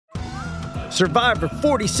Survivor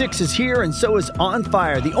 46 is here, and so is On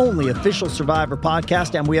Fire, the only official Survivor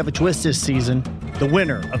podcast, and we have a twist this season. The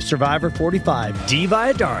winner of Survivor 45, Dee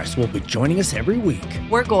Valladares, will be joining us every week.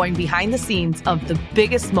 We're going behind the scenes of the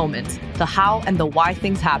biggest moments, the how and the why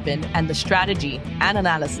things happen, and the strategy and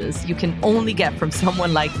analysis you can only get from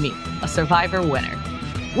someone like me, a Survivor winner.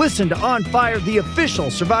 Listen to On Fire, the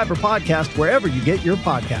official Survivor podcast, wherever you get your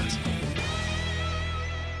podcasts.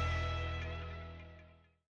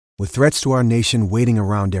 With threats to our nation waiting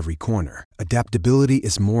around every corner, adaptability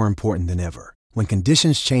is more important than ever. When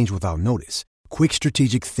conditions change without notice, quick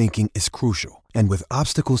strategic thinking is crucial. And with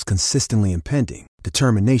obstacles consistently impending,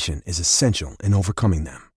 determination is essential in overcoming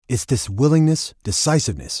them. It's this willingness,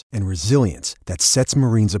 decisiveness, and resilience that sets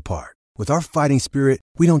Marines apart. With our fighting spirit,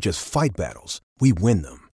 we don't just fight battles, we win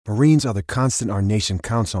them. Marines are the constant our nation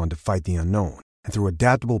counts on to fight the unknown. And through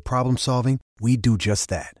adaptable problem solving, we do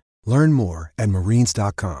just that. Learn more at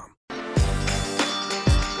marines.com.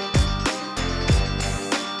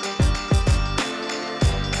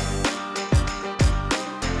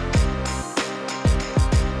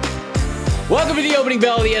 Welcome to the opening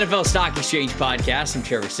bell of the NFL Stock Exchange podcast. I'm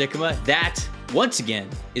Trevor Sikkema. That, once again,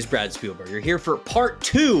 is Brad Spielberger here for part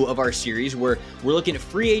 2 of our series where we're looking at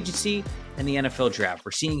free agency and the NFL draft.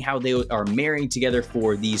 We're seeing how they are marrying together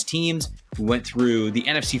for these teams. We went through the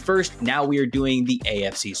NFC first. Now we are doing the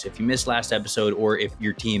AFC. So if you missed last episode, or if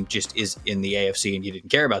your team just is in the AFC and you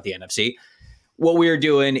didn't care about the NFC, what we are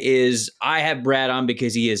doing is I have Brad on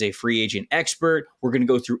because he is a free agent expert. We're going to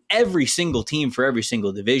go through every single team for every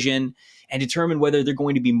single division and determine whether they're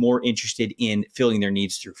going to be more interested in filling their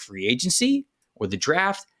needs through free agency or the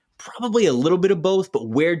draft. Probably a little bit of both, but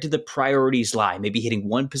where do the priorities lie? Maybe hitting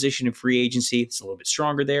one position in free agency, it's a little bit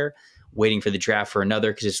stronger there. Waiting for the draft for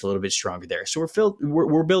another because it's a little bit stronger there. So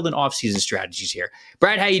we're building off-season strategies here.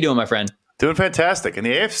 Brad, how you doing, my friend? Doing fantastic. And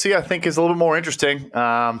the AFC, I think, is a little bit more interesting.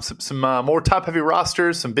 Some more top-heavy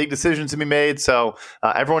rosters, some big decisions to be made. So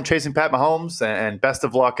everyone chasing Pat Mahomes, and best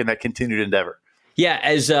of luck in that continued endeavor. Yeah,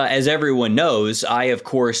 as everyone knows, I, of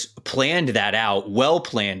course, planned that out,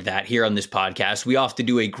 well-planned that here on this podcast. We often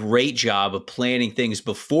do a great job of planning things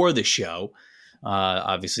before the show.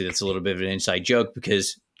 Obviously, that's a little bit of an inside joke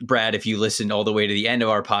because, Brad, if you listened all the way to the end of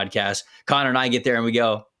our podcast, Connor and I get there and we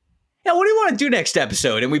go, yeah, what do you want to do next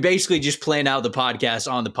episode? And we basically just plan out the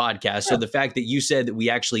podcast on the podcast. So the fact that you said that we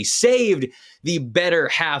actually saved the better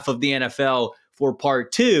half of the NFL for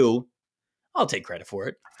part 2, I'll take credit for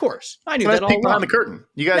it. Of course. I knew that all along. Behind the curtain.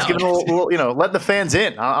 You guys giving a little, let the fans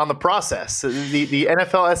in on the process, the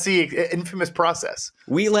NFL SC infamous process.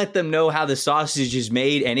 We let them know how the sausage is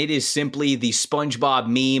made, and it is simply the SpongeBob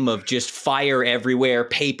meme of just fire everywhere,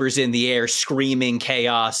 papers in the air, screaming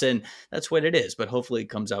chaos, and that's what it is. But hopefully it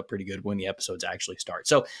comes out pretty good when the episodes actually start.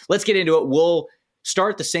 So let's get into it. We'll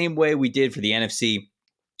start the same way we did for the NFC.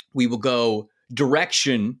 We will go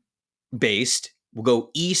direction-based. We'll go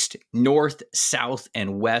east, north, south,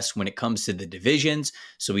 and west when it comes to the divisions.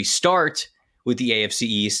 So we start with the AFC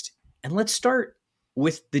East, and let's start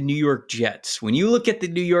with the New York Jets. When you look at the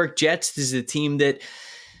New York Jets, this is a team that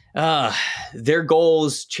their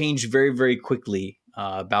goals changed very, very quickly.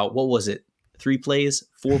 About, 4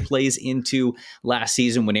 plays into last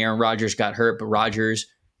season when Aaron Rodgers got hurt, but Rodgers,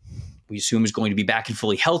 we assume, is going to be back and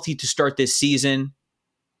fully healthy to start this season.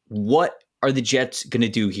 What are the Jets going to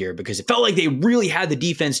do here? Because it felt like they really had the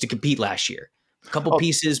defense to compete last year. A couple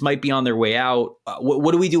pieces might be on their way out.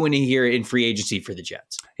 What are we doing in here in free agency for the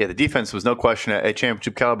Jets? Yeah, the defense was no question a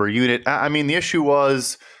championship caliber unit. I mean, the issue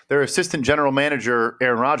was their assistant general manager,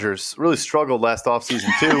 Aaron Rodgers, really struggled last offseason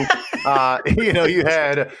too. You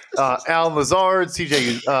had Alan Lazard,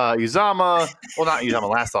 CJ Uzama. Well, not Uzama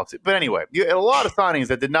last offseason. But anyway, you had a lot of signings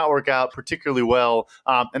that did not work out particularly well.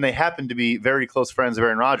 And they happened to be very close friends of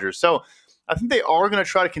Aaron Rodgers. So I think they are going to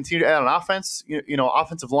try to continue to add on offense.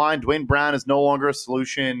 Offensive line, Dwayne Brown is no longer a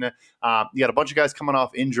solution. You got a bunch of guys coming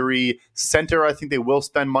off injury. Center, I think they will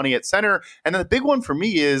spend money at center. And then the big one for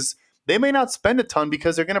me is they may not spend a ton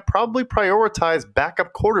because they're going to probably prioritize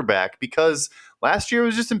backup quarterback because last year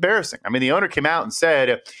was just embarrassing. I mean, the owner came out and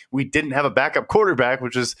said we didn't have a backup quarterback,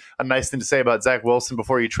 which is a nice thing to say about Zach Wilson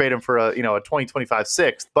before you trade him for a 2025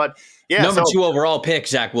 sixth. But yeah, number 2 overall pick,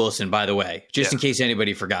 Zach Wilson, by the way, just in case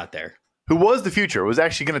anybody forgot there. who was the future, was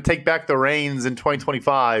actually going to take back the reins in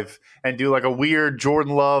 2025 and do like a weird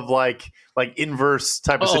Jordan Love like inverse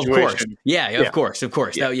type of situation. Of course. Yeah, of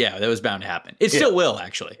course. Yeah. That was bound to happen. It still will,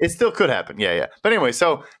 actually. It still could happen. Yeah. But anyway,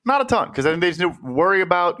 so not a ton, because I think they just need to worry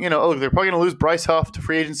about, they're probably going to lose Bryce Huff to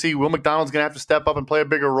free agency. Will McDonald's going to have to step up and play a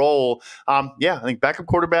bigger role. I think backup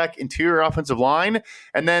quarterback, interior offensive line,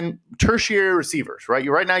 and then tertiary receivers, right?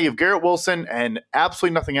 Right now you have Garrett Wilson and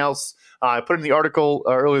absolutely nothing else. I put in the article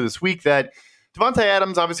earlier this week that Devontae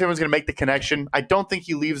Adams, obviously everyone's going to make the connection. I don't think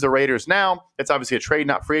he leaves the Raiders now. It's obviously a trade,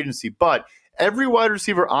 not free agency, but every wide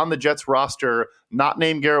receiver on the Jets roster, not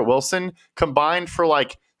named Garrett Wilson, combined for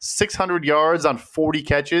like 600 yards on 40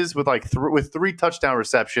 catches with with 3 touchdown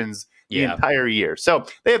receptions the entire year. So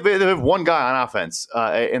they have one guy on offense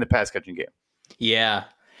in the pass catching game. Yeah.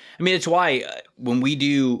 I mean, it's why when we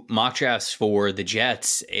do mock drafts for the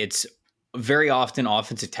Jets, it's very often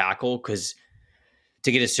offensive tackle, because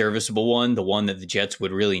to get a serviceable one, the one that the Jets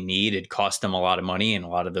would really need, it cost them a lot of money, and a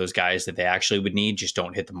lot of those guys that they actually would need just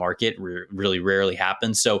don't hit the market. Really rarely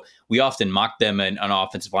happens. So we often mock them an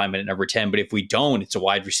offensive lineman at number 10, but if we don't, it's a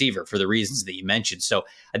wide receiver for the reasons that you mentioned. So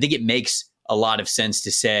I think it makes a lot of sense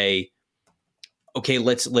to say, okay,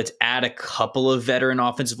 let's add a couple of veteran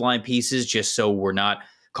offensive line pieces just so we're not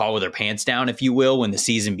caught with our pants down, if you will, when the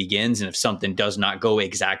season begins, and if something does not go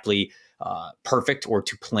exactly perfect or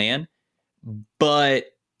to plan. But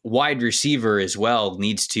wide receiver as well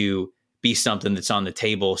needs to be something that's on the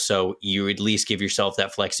table, so you at least give yourself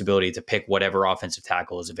that flexibility to pick whatever offensive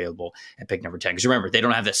tackle is available at pick number 10. Because remember, they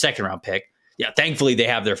don't have the second round pick. Yeah, thankfully they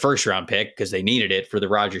have their first round pick because they needed it for the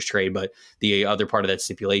Rodgers trade. But the other part of that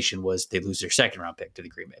stipulation was they lose their second round pick to the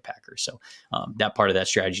Green Bay Packers. So that part of that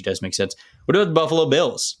strategy does make sense. What about the Buffalo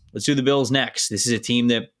Bills? Let's do the Bills next. This is a team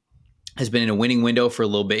that has been in a winning window for a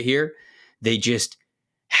little bit here. They just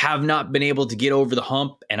have not been able to get over the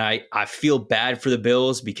hump. And I feel bad for the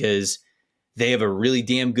Bills because they have a really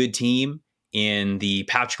damn good team in the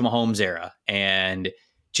Patrick Mahomes era. And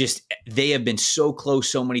just they have been so close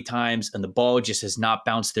so many times, and the ball just has not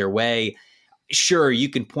bounced their way. Sure, you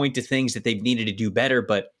can point to things that they've needed to do better,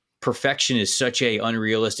 but perfection is such a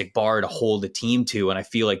unrealistic bar to hold a team to. And I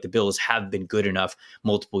feel like the Bills have been good enough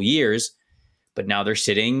multiple years, but now they're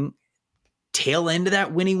sitting tail end of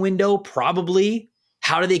that winning window, probably.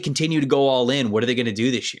 How do they continue to go all in? What are they going to do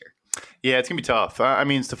this year? Yeah, it's going to be tough. I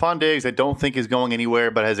mean, Stephon Diggs, I don't think is going anywhere,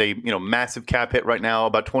 but has a massive cap hit right now,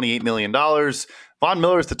 about $28 million. Von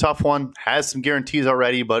Miller is the tough one, has some guarantees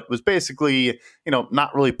already, but was basically,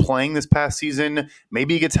 not really playing this past season.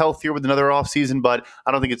 Maybe he gets healthier with another offseason, but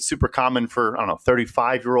I don't think it's super common for,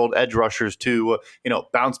 35-year-old edge rushers to,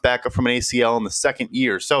 bounce back from an ACL in the second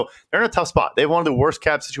year. So they're in a tough spot. They have one of the worst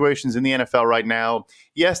cap situations in the NFL right now.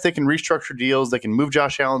 Yes, they can restructure deals. They can move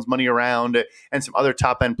Josh Allen's money around and some other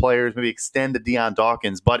top-end players, maybe extend to Deion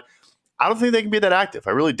Dawkins, but I don't think they can be that active.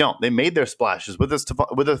 I really don't. They made their splashes with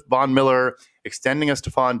a Von Miller, extending a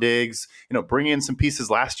Stephon Diggs, bringing in some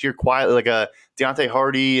pieces last year quietly, like a Deontay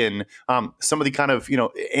Hardy and some of the kind of,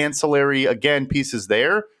 ancillary, again, pieces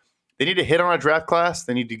there. They need to hit on a draft class.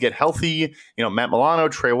 They need to get healthy. Matt Milano,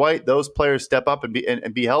 Trey White, those players step up and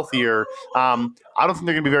be healthier. I don't think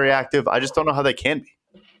they're going to be very active. I just don't know how they can be.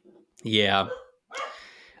 Yeah.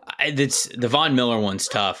 The Von Miller one's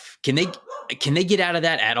tough. Can they get out of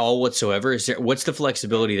that at all whatsoever? What's the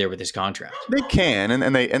flexibility there with this contract? They can,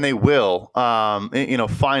 and they will,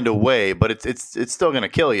 find a way, but it's still going to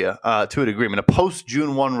kill you to a degree. I mean, a post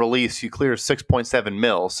June 1 release, you clear $6.7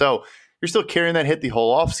 million, so you're still carrying that hit the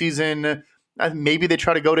whole offseason. Maybe they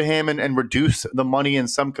try to go to him and reduce the money in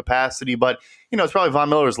some capacity, but it's probably Von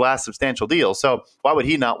Miller's last substantial deal. So why would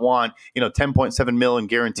he not want $10.7 million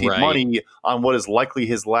guaranteed money on what is likely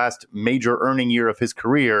his last major earning year of his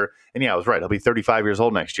career? And I was right; he'll be 35 years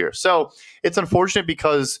old next year. So it's unfortunate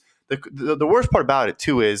because the worst part about it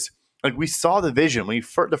too is we saw the vision when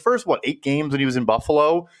the first 8 games when he was in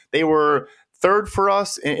Buffalo, they were third for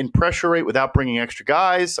us in pressure rate without bringing extra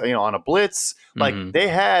guys, on a blitz. They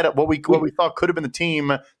had what we thought could have been the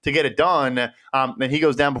team to get it done. And he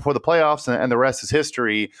goes down before the playoffs, and the rest is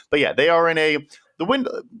history. But yeah, they are in the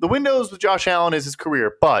windows with Josh Allen is his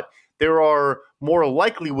career, but there are more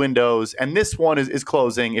likely windows, and this one is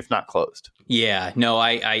closing, if not closed. Yeah, no,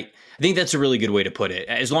 I think that's a really good way to put it.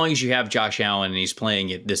 As long as you have Josh Allen and he's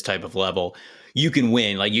playing at this type of level, you can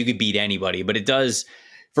win. You could beat anybody, but it does.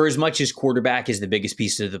 For as much as quarterback is the biggest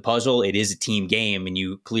piece of the puzzle, it is a team game, and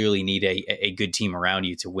you clearly need a good team around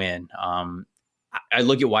you to win. I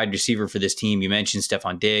look at wide receiver for this team. You mentioned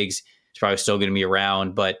Stephon Diggs. He's probably still going to be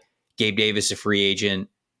around, but Gabe Davis, a free agent.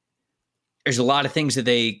 There's a lot of things that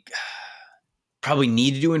probably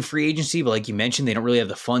need to do in free agency, but like you mentioned, they don't really have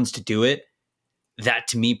the funds to do it. That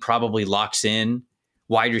to me probably locks in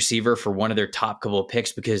wide receiver for one of their top couple of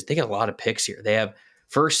picks, because they got a lot of picks here. They have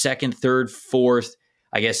first, second, third, fourth,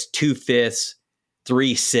 I guess 2 fifths,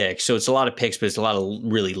 3 6. So it's a lot of picks, but it's a lot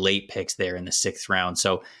of really late picks there in the 6th round.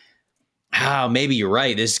 So maybe you're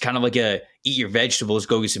right. This is kind of like a eat your vegetables,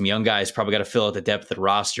 go get some young guys. Probably got to fill out the depth of the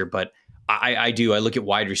roster. But I look at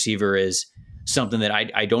wide receiver as something that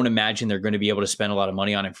I don't imagine they're going to be able to spend a lot of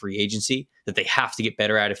money on in free agency, that they have to get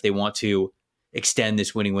better at if they want to extend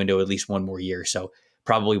this winning window at least one more year. So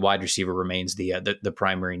probably wide receiver remains the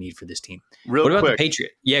primary need for this team. Real what about quick, the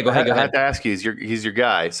Patriot? Yeah, go ahead. I have to ask you, he's your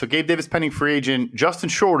guy. So Gabe Davis pending free agent, Justin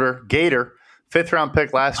Shorter, Gator, 5th round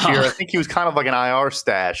pick last year. I think he was kind of like an IR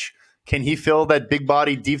stash. Can he fill that big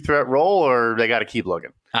body deep threat role, or they got to keep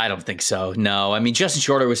looking? I don't think so. No. I mean, Justin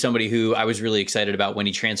Shorter was somebody who I was really excited about when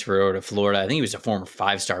he transferred over to Florida. I think he was a former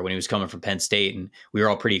 5-star when he was coming from Penn State, and we were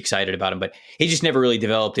all pretty excited about him. But he just never really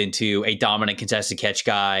developed into a dominant contested catch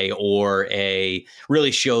guy, or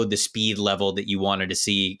really showed the speed level that you wanted to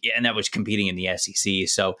see, and that was competing in the SEC.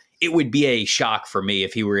 So it would be a shock for me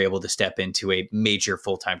if he were able to step into a major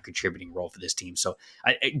full-time contributing role for this team. So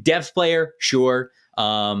depth player, sure.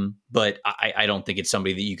 But I don't think it's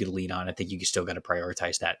somebody that you could lean on. I think you still got to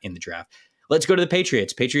prioritize that in the draft. Let's go to the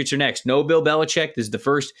Patriots. Patriots are next. No Bill Belichick. This is the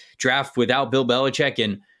first draft without Bill Belichick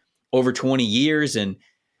in over 20 years. And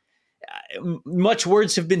much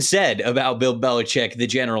words have been said about Bill Belichick, the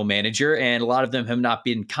general manager, and a lot of them have not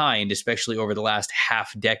been kind, especially over the last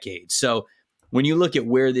half decade. So when you look at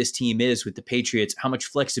where this team is with the Patriots, how much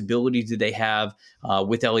flexibility do they have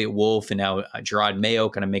with Elliott Wolf and now Gerard Mayo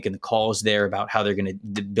kind of making the calls there about how they're going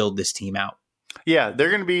to build this team out? Yeah, they're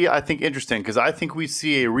going to be, I think, interesting, because I think we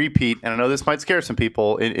see a repeat, and I know this might scare some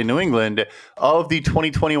people in New England, of the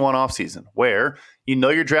 2021 offseason, where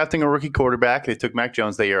you're drafting a rookie quarterback. They took Mac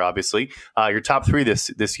Jones that year, obviously. Your top 3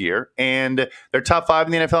 this year, and they're top 5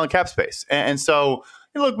 in the NFL in cap space. And so,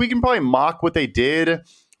 look, we can probably mock what they did.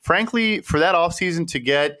 Frankly, for that offseason to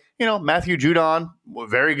get, Matthew Judon, a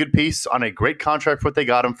very good piece on a great contract for what they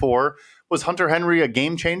got him for. Was Hunter Henry a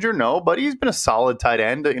game changer? No, but he's been a solid tight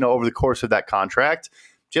end, over the course of that contract.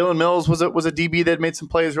 Jalen Mills was a DB that made some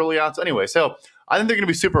plays early on. So anyway, I think they're going to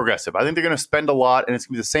be super aggressive. I think they're going to spend a lot, and it's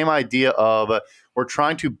going to be the same idea of we're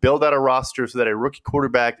trying to build out a roster so that a rookie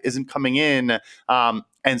quarterback isn't coming in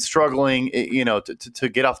and struggling, to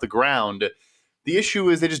get off the ground. The issue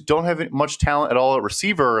is they just don't have much talent at all at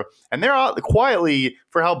receiver, and they're out quietly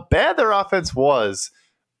for how bad their offense was.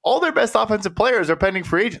 All their best offensive players are pending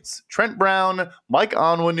free agents. Trent Brown, Mike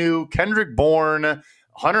Onwenu, Kendrick Bourne,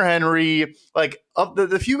 Hunter Henry. Like, of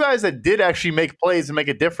the few guys that did actually make plays and make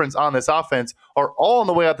a difference on this offense are all on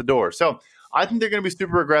the way out the door. So I think they're going to be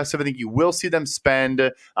super aggressive. I think you will see them spend.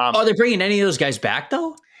 Are they bringing any of those guys back,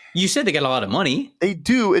 though? You said they got a lot of money. They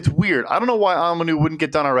do. It's weird. I don't know why Onwenu wouldn't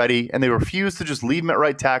get done already, and they refuse to just leave him at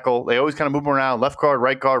right tackle. They always kind of move him around, left guard,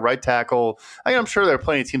 right tackle. I'm sure there are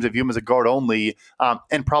plenty of teams that view him as a guard only,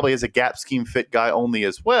 and probably as a gap scheme fit guy only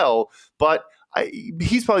as well. But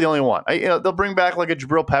he's probably the only one. They'll bring back like a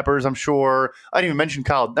Jabril Peppers, I'm sure. I didn't even mention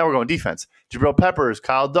Kyle. Now we're going defense. Jabril Peppers,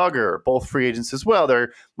 Kyle Duggar, both free agents as well.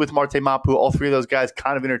 They're with Marte Mapu. All 3 of those guys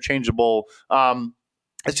kind of interchangeable.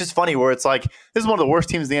 It's just funny where it's like, this is one of the worst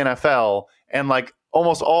teams in the NFL, and like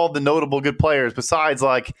almost all the notable good players besides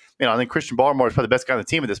I think Christian Barmore is probably the best guy on the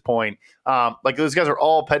team at this point. Like those guys are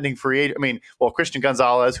all pending free agent. Christian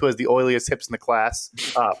Gonzalez, who has the oiliest hips in the class,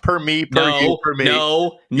 per me. No.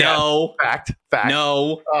 Fact.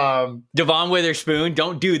 No. Devon Witherspoon,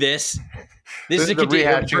 don't do this. This is a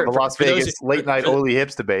rehash of the Las Vegas late night oily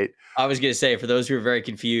hips debate. I was going to say, for those who are very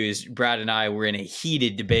confused, Brad and I were in a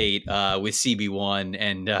heated debate with CB1,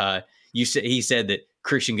 and he said that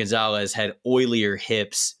Christian Gonzalez had oilier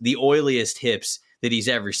hips, the oiliest hips that he's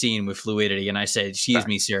ever seen with fluidity. And I said, excuse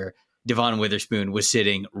me, sir, Devon Witherspoon was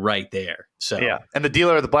sitting right there. So yeah, and the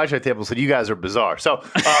dealer at the blackjack table said, you guys are bizarre. So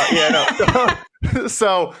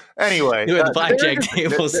So anyway, the blackjack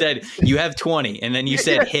table said you have 20, and then you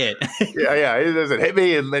said hit. yeah. He said hit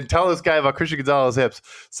me, and then tell this guy about Christian Gonzalez's hips.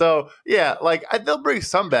 So yeah, they'll bring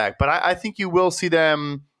some back, but I think you will see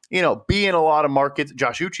them, be in a lot of markets.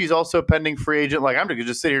 Josh Uchi's also a pending free agent. I'm going to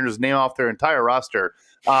just sit here and just name off their entire roster.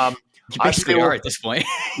 You basically are at this point.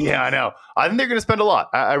 Yeah, I know. I think they're going to spend a lot.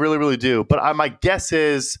 I really, really do. But my guess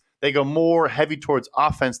is they go more heavy towards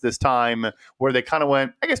offense this time, where they kind of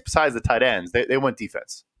went, I guess, besides the tight ends, they went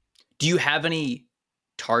defense. Do you have any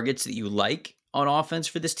targets that you like on offense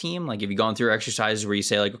for this team? Like, have you gone through exercises where you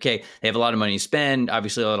say, okay, they have a lot of money to spend,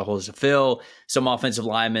 obviously a lot of holes to fill, some offensive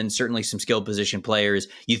linemen, certainly some skill position players.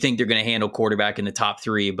 You think they're going to handle quarterback in the top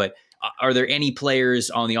 3, but are there any players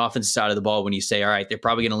on the offensive side of the ball when you say, all right, they're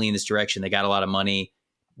probably going to lean this direction, they got a lot of money,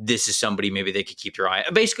 this is somebody maybe they could keep their eye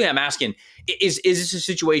on? Basically, I'm asking, is this a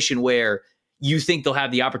situation where you think they'll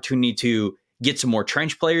have the opportunity to get some more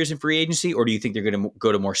trench players in free agency, or do you think they're going to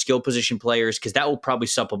go to more skill position players? Because that will probably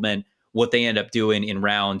supplement what they end up doing in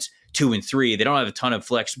rounds 2 and 3. They don't have a ton of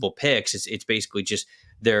flexible picks. It's basically just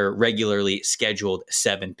their regularly scheduled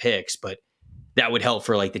 7 picks, but that would help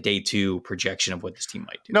for like the day 2 projection of what this team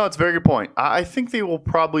might do. No, it's a very good point. I think they will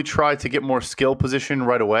probably try to get more skill position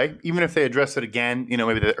right away. Even if they address it again,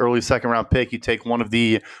 maybe the early second round pick, you take one of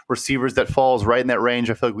the receivers that falls right in that range.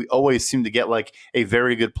 I feel like we always seem to get like a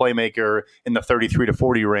very good playmaker in the 33 to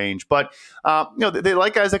 40 range. But, they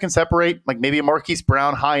like guys that can separate, like maybe a Marquise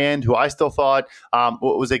Brown high end, who I still thought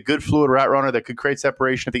was a good fluid route runner that could create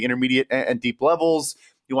separation at the intermediate and deep levels.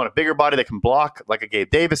 You want a bigger body that can block, like a Gabe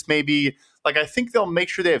Davis maybe. Like, I think they'll make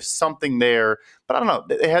sure they have something there. But I don't know.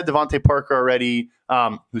 They had Devontae Parker already,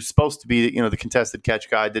 who's supposed to be, the contested catch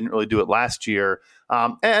guy. Didn't really do it last year.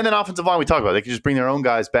 And then offensive line we talked about. They could just bring their own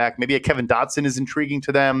guys back. Maybe a Kevin Dotson is intriguing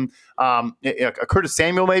to them. A Curtis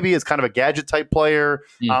Samuel maybe is kind of a gadget-type player.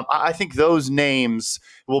 I think those names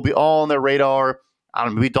will be all on their radar. I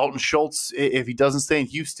don't know, maybe Dalton Schultz, if he doesn't stay in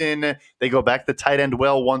Houston, they go back to the tight end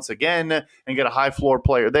well once again and get a high floor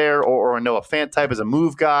player there, or a Noah Fant type as a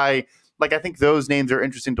move guy. Like, I think those names are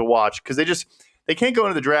interesting to watch because they can't go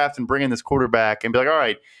into the draft and bring in this quarterback and be like, all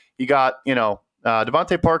right, you got,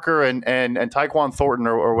 Devontae Parker and Tyquan Thornton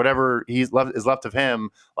or whatever is left of him.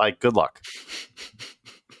 Like, good luck.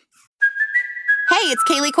 Hey, it's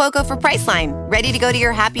Kaylee Cuoco for Priceline. Ready to go to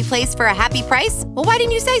your happy place for a happy price? Well, why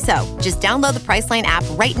didn't you say so? Just download the Priceline app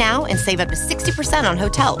right now and save up to 60% on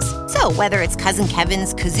hotels. So whether it's Cousin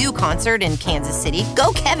Kevin's Kazoo Concert in Kansas City,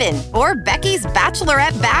 go Kevin, or Becky's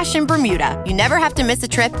Bachelorette Bash in Bermuda, you never have to miss a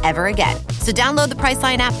trip ever again. So download the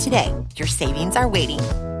Priceline app today. Your savings are waiting.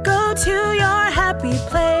 Go to your happy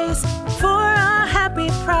place for a happy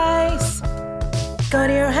price. Go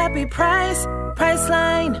to your happy price,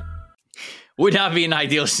 Priceline. Would not be an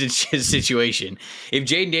ideal situation. If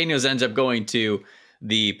Jaden Daniels ends up going to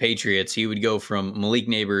the Patriots, he would go from Malik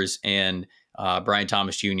Neighbors and Brian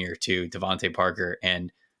Thomas Jr. to Devontae Parker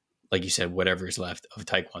and, like you said, whatever is left of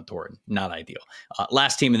Tyquan Thornton. Not ideal.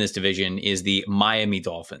 Last team in this division is the Miami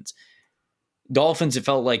Dolphins. Dolphins, it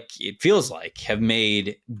feels like, have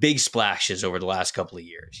made big splashes over the last couple of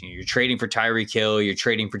years. You're trading for Tyreek Hill, you're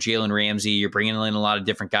trading for Jalen Ramsey, you're bringing in a lot of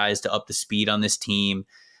different guys to up the speed on this team.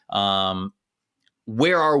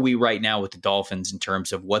 Where are we right now with the Dolphins in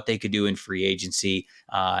terms of what they could do in free agency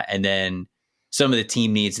and then some of the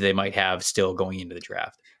team needs they might have still going into the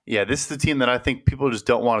draft? Yeah, this is the team that I think people just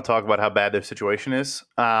don't want to talk about how bad their situation is.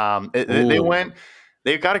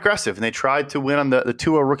 They got aggressive and they tried to win on the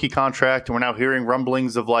Tua rookie contract. And we're now hearing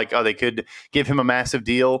rumblings of they could give him a massive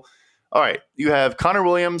deal. All right, you have Connor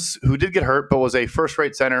Williams, who did get hurt, but was a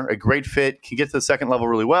first-rate center, a great fit, can get to the second level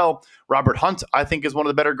really well. Robert Hunt, I think, is one of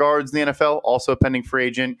the better guards in the NFL, also a pending free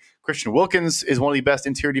agent. Christian Wilkins is one of the best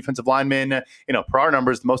interior defensive linemen. Per our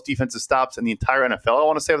numbers, the most defensive stops in the entire NFL, I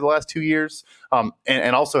want to say, over the last 2 years.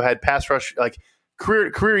 And also had pass rush,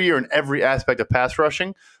 career year in every aspect of pass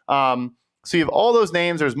rushing. So you have all those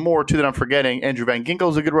names. There's more, too, that I'm forgetting. Andrew Van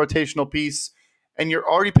Ginkel is a good rotational piece. And you're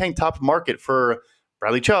already paying top market for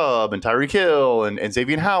Bradley Chubb and Tyreek Hill and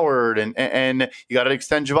Xavier Howard. And you got to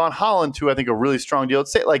extend Javon Holland to, I think, a really strong deal.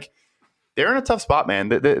 Let's say, they're in a tough spot, man.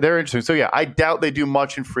 They're interesting. So, yeah, I doubt they do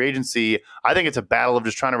much in free agency. I think it's a battle of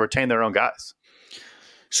just trying to retain their own guys.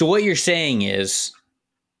 So what you're saying is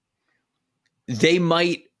they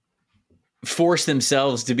might force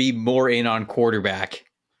themselves to be more in on quarterback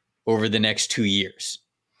over the next 2 years.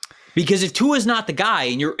 Because if Tua's not the guy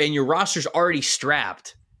and your roster's already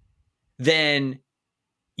strapped, then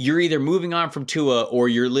you're either moving on from Tua or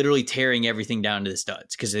you're literally tearing everything down to the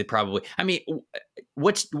studs because they probably. I mean,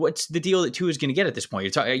 what's the deal that Tua is going to get at this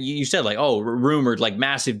point? You said rumored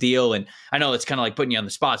massive deal, and I know it's kind of like putting you on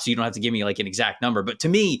the spot, so you don't have to give me an exact number. But to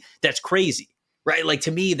me, that's crazy, right?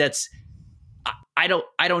 To me, that's I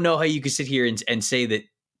don't know how you could sit here and say that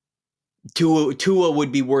Tua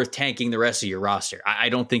would be worth tanking the rest of your roster. I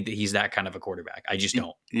don't think that he's that kind of a quarterback. I just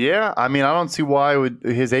don't. Yeah, I mean, I don't see why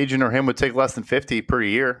his agent or him would take less than 50 per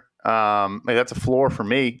year. That's a floor for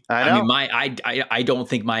me. I don't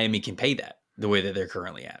think Miami can pay that the way that they're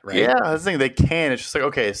currently at, right? Yeah, I think they can. It's just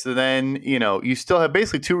okay, so then, you still have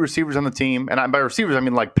basically 2 receivers on the team. And by receivers, I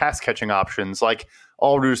mean pass catching options.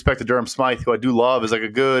 All due respect to Durham Smythe, who I do love, is a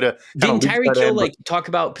good. Didn't Tyreek Hill talk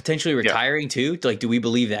about potentially retiring too? Do we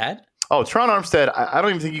believe that? Oh, Teron Armstead, I don't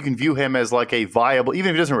even think you can view him as a viable, even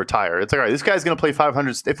if he doesn't retire. It's all right. This guy's going to play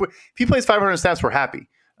 500. If he plays 500 snaps, we're happy.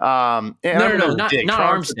 No, not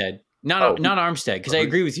Armstead. Not Armstead, because I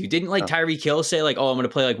agree with you. Didn't Tyreek Hill say like, "Oh, I'm going to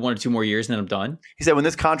play like 1 or 2 more years and then I'm done"? He said when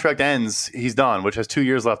this contract ends, he's done, which has 2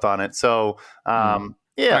 years left on it. So, yeah,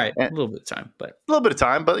 all right, a little bit of time, but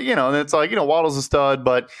and it's like Waddle's a stud,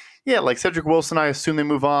 but yeah, like Cedric Wilson, I assume they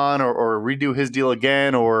move on or redo his deal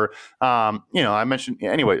again, or I mentioned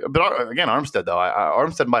anyway. But again, Armstead though,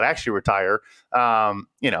 Armstead might actually retire.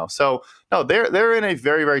 So no, they're in a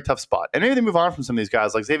very, very tough spot, and maybe they move on from some of these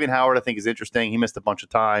guys. Like Xavier Howard, I think is interesting. He missed a bunch of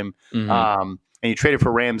time, and you traded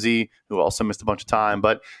for Ramsey, who also missed a bunch of time.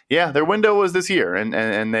 But yeah, their window was this year, and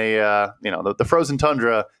they the frozen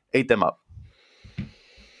tundra ate them up.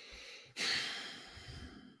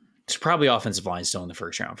 It's probably offensive line still in the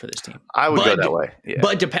first round for this team. I would go that way. Yeah.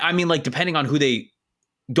 But depending on who they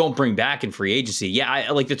don't bring back in free agency. Yeah,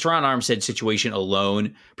 I like the Teron Armstead situation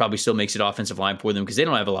alone probably still makes it offensive line for them because they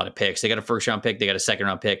don't have a lot of picks. They got a first round pick, they got a second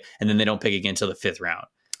round pick, and then they don't pick again until the 5th round.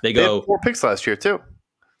 They had 4 picks last year too.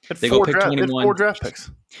 They go pick 21. 4 draft picks.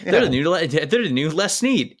 Yeah. They're the new Les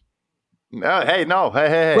Snead. Hey.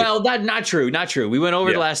 Well, not true. We went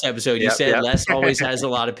over the last episode. You said Les always has a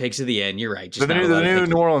lot of picks at the end. You're right. Just the new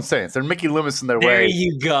New Orleans Saints. They're Mickey Loomis in their way. There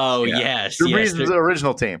you go. Yeah. Yes. Drew Brees is the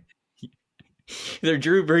original team. They're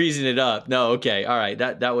Drew Breesing it up. No, okay. All right.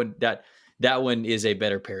 That one is a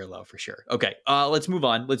better parallel for sure. Okay. Let's move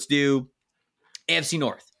on. Let's do AFC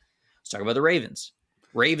North. Let's talk about the Ravens.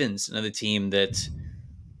 Ravens, another team that's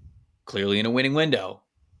clearly in a winning window.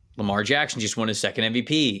 Lamar Jackson just won his second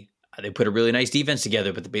MVP. They put a really nice defense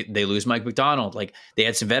together, but they lose Mike McDonald. Like they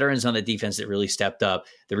had some veterans on the defense that really stepped up.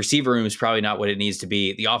 The receiver room is probably not what it needs to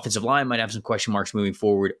be. The offensive line might have some question marks moving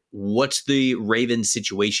forward. What's the Ravens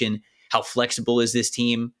situation? How flexible is this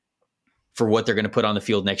team for what they're going to put on the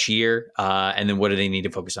field next year? And then what do they need to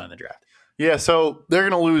focus on in the draft? Yeah, so they're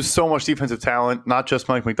going to lose so much defensive talent, not just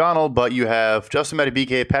Mike McDonald, but you have Justin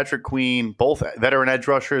Madubuike, Patrick Queen, both veteran edge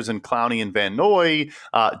rushers, and Clowney and Van Noy.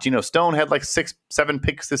 Geno Stone had like 6-7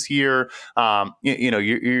 picks this year.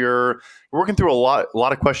 You're working through a lot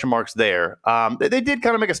of question marks there. They did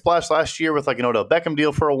kind of make a splash last year with like an Odell Beckham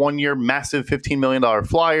deal for a 1-year, massive $15 million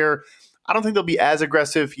flyer. I don't think they'll be as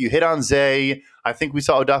aggressive. You hit on Zay. I think we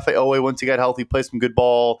saw Odafe Owe once he got healthy, play some good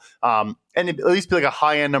ball, and at least be like a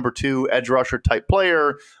high-end number 2 edge rusher type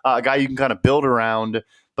player, a guy you can kind of build around.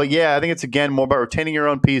 But yeah, I think it's again more about retaining your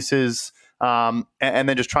own pieces and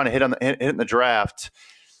then just trying to hit in the draft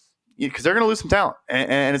because they're going to lose some talent,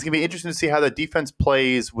 and it's going to be interesting to see how the defense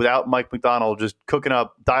plays without Mike McDonald just cooking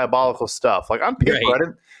up diabolical stuff. Like on paper,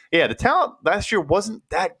 right. The talent last year wasn't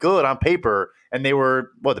that good on paper, and they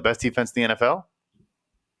were the best defense in the NFL.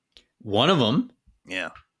 One of them. Yeah.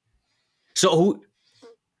 So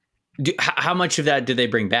how much of that did they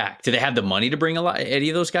bring back? Do they have the money to bring any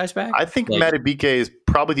of those guys back? I think Madubuike is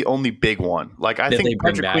probably the only big one. Like I think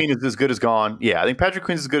Patrick Queen is as good as gone. Yeah, I think Patrick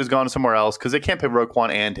Queen is as good as gone somewhere else because they can't pay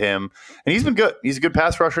Roquan and him. And he's been good. He's a good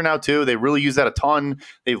pass rusher now too. They really use that a ton.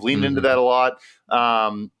 They've leaned into that a lot.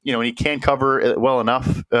 And he can cover it well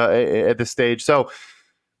enough at this stage. So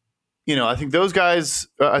I think those guys,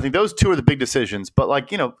 I think those 2 are the big decisions. But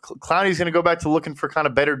Clowney's going to go back to looking for kind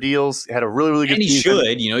of better deals. Had a really, really good season.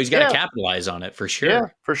 And he should. He's got to capitalize on it for sure. Yeah,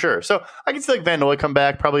 for sure. So I can see like Van Noy come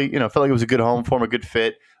back. Probably, felt like it was a good home for him, a good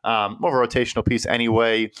fit. More of a rotational piece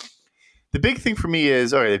anyway. The big thing for me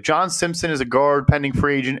is, all right, if John Simpson is a guard pending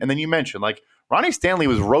free agent, and then you mentioned like Ronnie Stanley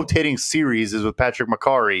was rotating series with Patrick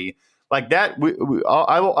McCarry. Like that,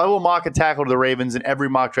 I will mock a tackle to the Ravens in every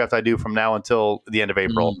mock draft I do from now until the end of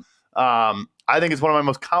April. I think it's one of my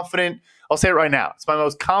most confident. I'll say it right now. It's my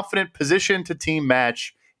most confident position to team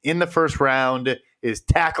match in the first round is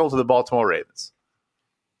tackle to the Baltimore Ravens.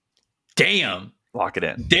 Damn. Lock it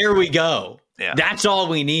in. There we go. Yeah. That's all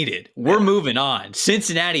we needed. We're moving on.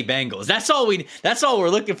 Cincinnati Bengals. That's all we're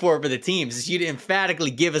looking for the teams is you to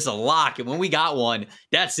emphatically give us a lock. And when we got one,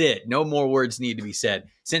 that's it. No more words need to be said.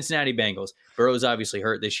 Cincinnati Bengals. Burrow's obviously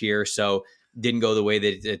hurt this year, so didn't go the way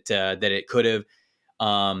that it could have.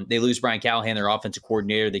 They lose Brian Callahan, their offensive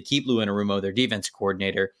coordinator. They keep Lou Anarumo, their defensive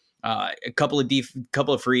coordinator. A couple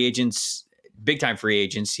of free agents, big time free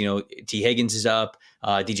agents. T. Higgins is up.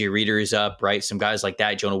 DJ Reader is up, right? Some guys like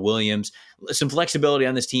that, Jonah Williams. Some flexibility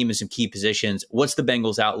on this team in some key positions. What's the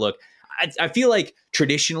Bengals' outlook? I feel like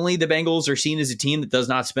traditionally the Bengals are seen as a team that does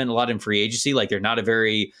not spend a lot in free agency. Like they're not a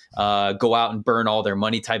very go out and burn all their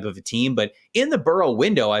money type of a team. But in the Burrow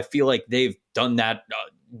window, I feel like they've done that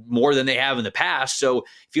more than they have in the past. So it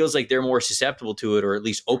feels like they're more susceptible to it or at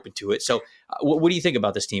least open to it. So what do you think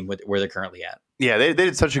about this team where they're currently at? Yeah, they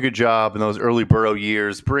did such a good job in those early Burrow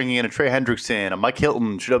years, bringing in a Trey Hendrickson, a Mike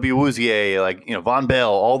Hilton, Chidobe Awuzie, Von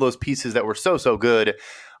Bell, all those pieces that were so good.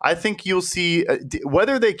 I think you'll see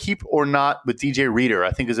whether they keep or not with DJ Reader,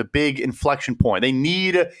 I think is a big inflection point. They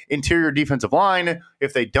need interior defensive line.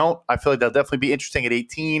 If they don't, I feel like they'll definitely be interesting at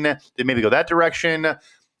 18. They maybe go that direction.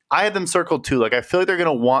 I had them circled too. Like, I feel like they're going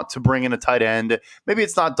to want to bring in a tight end. Maybe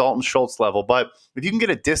it's not Dalton Schultz level, but if you can get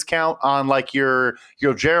a discount on like your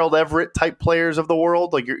Gerald Everett type players of the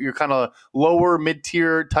world, like your kind of lower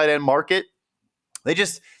mid-tier tight end market, they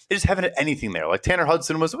just haven't had anything there. Like Tanner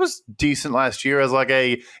Hudson was decent last year as like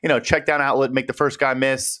a check down outlet, make the first guy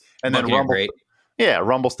miss, and then rumble. Great. Yeah,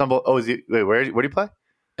 rumble stumble. Oh, is he? Wait, where do you play?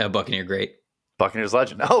 Buccaneer great. Buccaneers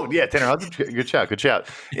legend. Oh, yeah, Tanner Hudson. Good shout.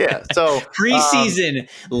 Yeah, so preseason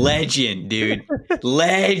legend, dude.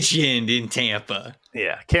 Legend in Tampa.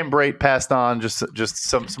 Yeah, Cam Brate passed on just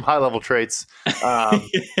some high-level traits.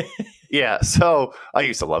 Yeah, so I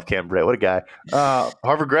used to love Cam Brate. What a guy.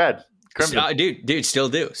 Harvard grad. Dude, still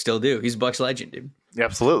do. He's a Bucs legend, dude. Yeah,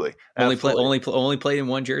 absolutely. Only played in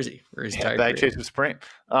one jersey for his entire career. Chase was sprained.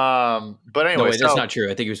 But anyway, no, wait, that's not true.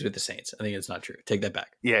 I think he was with the Saints. I think it's not true. Take that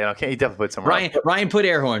back. Yeah, okay, he definitely played somewhere else. Ryan put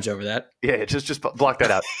air horns over that. Yeah, just block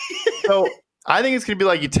that out. So I think it's going to be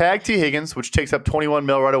like you tag T. Higgins, which takes up $21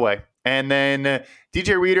 million right away, and then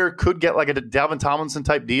DJ Reader could get like a Dalvin Tomlinson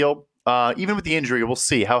type deal. Even with the injury, we'll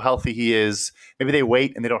see how healthy he is. Maybe they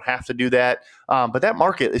wait and they don't have to do that. But that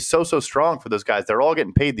market is so strong for those guys. They're all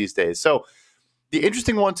getting paid these days. So the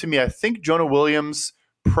interesting one to me, I think Jonah Williams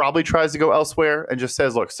probably tries to go elsewhere and just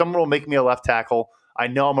says, look, someone will make me a left tackle. I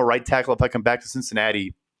know I'm a right tackle if I come back to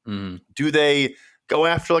Cincinnati. Do they go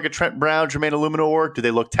after like a Trent Brown, Jermaine Illuminor? Do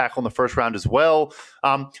they look tackle in the first round as well?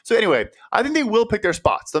 So anyway, I think they will pick their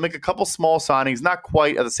spots. They'll make a couple small signings, not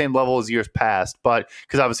quite at the same level as years past, but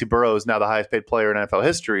because obviously Burrow is now the highest paid player in NFL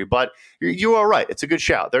history. But you are right. It's a good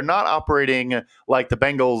shout. They're not operating like the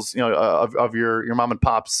Bengals, of your mom and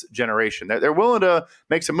pop's generation. They're willing to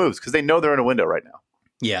make some moves because they know they're in a window right now.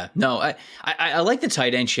 Yeah, no, I like the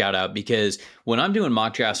tight end shout out because when I'm doing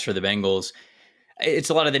mock drafts for the Bengals,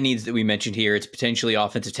 it's a lot of the needs that we mentioned here. It's potentially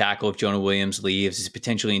offensive tackle if Jonah Williams leaves. It's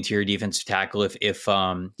potentially interior defensive tackle if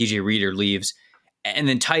DJ Reader leaves. And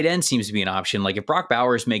then tight end seems to be an option. Like if Brock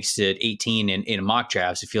Bowers makes it 18 in mock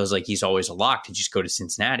drafts, it feels like he's always a lock to just go to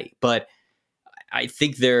Cincinnati. But I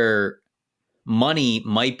think their money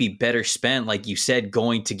might be better spent, like you said,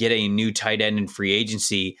 going to get a new tight end in free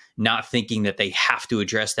agency, not thinking that they have to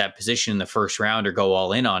address that position in the first round or go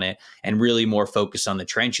all in on it, and really more focus on the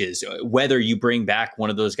trenches, whether you bring back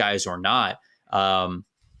one of those guys or not.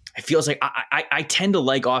 It feels like I tend to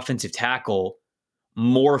like offensive tackle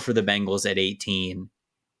more for the Bengals at 18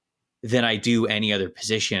 than I do any other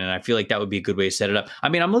position. And I feel like that would be a good way to set it up. I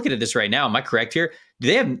mean, I'm looking at this right now. Am I correct here? Do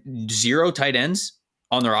they have 0 tight ends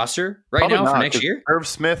on the roster probably now not, for next year? Irv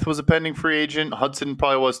Smith was a pending free agent. Hudson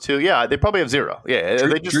probably was too. Yeah, they probably have 0. Yeah,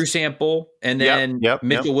 Drew Sample and then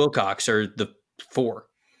Mitchell Wilcox are the 4.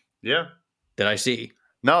 Yeah, that I see.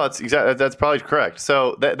 No, that's probably correct.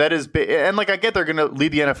 So that is big. And like I get they're going to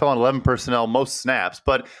lead the NFL on 11 personnel most snaps,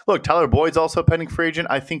 but look, Tyler Boyd's also a pending free agent.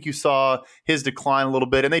 I think you saw his decline a little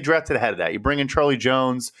bit, and they drafted ahead of that. You bring in Charlie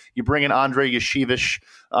Jones, you bring in Andre Yashivich,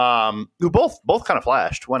 who both kind of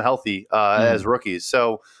flashed when healthy as rookies.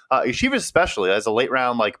 So Yashivich especially as a late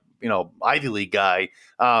round Ivy League guy.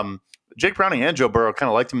 Jake Browning and Joe Burrow kind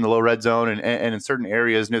of liked him in the low red zone and in certain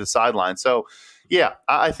areas near the sideline. So. Yeah,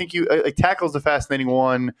 I think tackle is the fascinating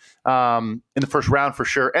one in the first round for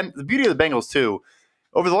sure. And the beauty of the Bengals, too,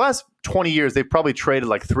 over the last 20 years, they've probably traded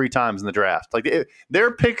like 3 times in the draft. Like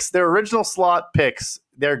their picks, their original slot picks,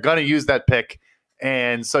 they're going to use that pick.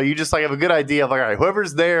 And so you just like have a good idea of like, all right,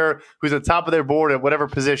 whoever's there, who's at the top of their board at whatever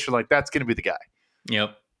position, like that's going to be the guy.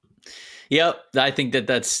 Yep. I think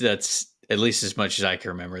that's at least as much as I can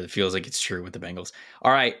remember. It feels like it's true with the Bengals.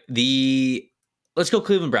 All right, let's go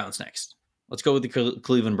Cleveland Browns next. Let's go with the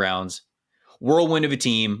Cleveland Browns. Whirlwind of a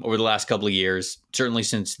team over the last couple of years, certainly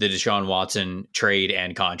since the Deshaun Watson trade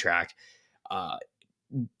and contract.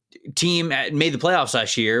 Team made the playoffs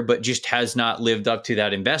last year, but just has not lived up to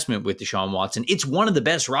that investment with Deshaun Watson. It's one of the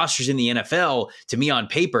best rosters in the NFL to me on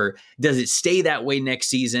paper. Does it stay that way next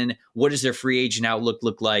season? What does their free agent outlook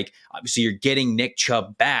look like? Obviously, you're getting Nick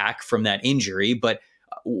Chubb back from that injury, but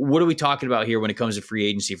what are we talking about here when it comes to free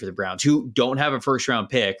agency for the Browns, who don't have a first-round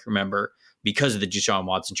pick, remember, because of the Deshaun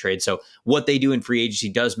Watson trade. So what they do in free agency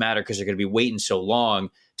does matter because they're going to be waiting so long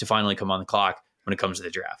to finally come on the clock when it comes to the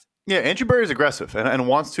draft. Yeah, Andrew Berry is aggressive and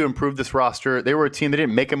wants to improve this roster. They were a team that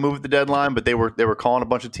didn't make a move at the deadline, but they were calling a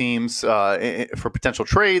bunch of teams for potential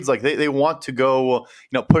trades. Like they want to go,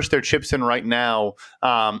 push their chips in right now.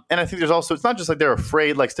 And I think there's also, it's not just like they're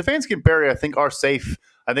afraid. Like Stefanski and Berry, I think, are safe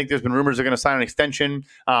I think there's been rumors they're going to sign an extension.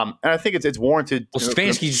 And I think it's warranted. Well,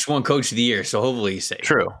 Stefanski just won Coach of the Year, so hopefully he's safe.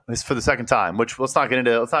 True. It's for the second time, which let's not get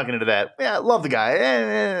into that. Yeah, love the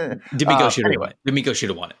guy. D'Amico should have won it. D'Amico should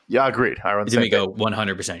have won it. Yeah, agreed. D'Amico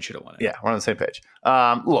 100% should have won it. Yeah, we're on the same page.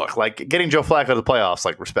 Look, like getting Joe Flacco to the playoffs,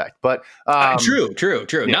 like respect. But true.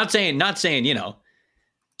 Yeah. Not saying,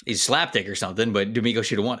 he's slapdick or something, but D'Amico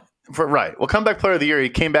should have won it. Right. Well, comeback player of the year, he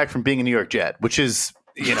came back from being a New York Jet, which is,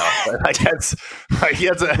 like that's like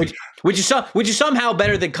which is somehow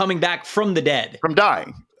better than coming back from the dead. From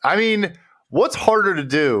dying. I mean, what's harder to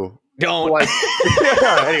do? Don't. Like,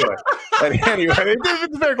 anyway,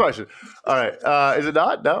 it's a fair question. All right. Is it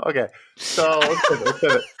not? No? Okay. So let's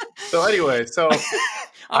pivot. So anyway,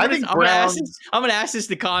 I'm gonna ask this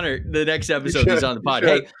to Connor the next episode he's on the pod.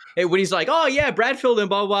 Hey, when he's like, oh yeah, Bradfield and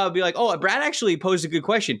blah blah blah, I'll be like, oh, Brad actually posed a good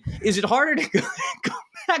question. Is it harder to go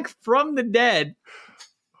back from the dead?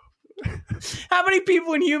 How many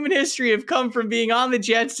people in human history have come from being on the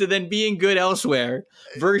Jets to then being good elsewhere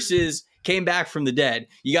versus came back from the dead?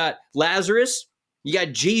 You got Lazarus, you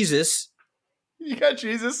got Jesus. Yeah,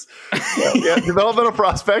 developmental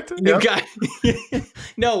prospect. You got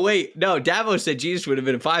No, Davo said Jesus would have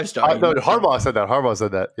been a 5-star. No, Harbaugh said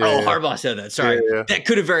that. Yeah, Harbaugh said that. Sorry. Yeah. That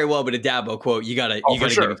could have very well been a Dabo quote. You gotta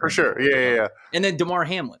for sure. Yeah. And then DeMar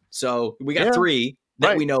Hamlin. So we got 3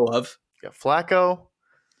 that we know of. Got Flacco.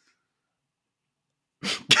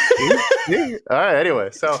 All right. Anyway,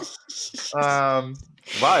 so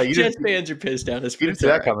wow, Jets fans are pissed at us. You didn't see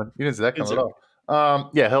that coming. At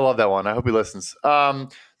all. Yeah, he'll love that one. I hope he listens. The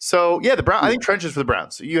Browns. I think trenches for the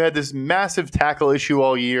Browns. You had this massive tackle issue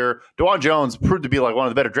all year. DeJuan Jones proved to be like one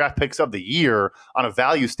of the better draft picks of the year on a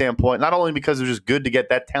value standpoint. Not only because it was just good to get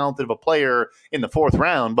that talented of a player in the 4th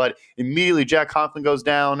round, but immediately Jack Conklin goes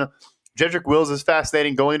down. Jedrick Wills is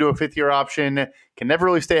fascinating, going to a 5th-year option. Can never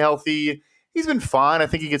really stay healthy. He's been fine. I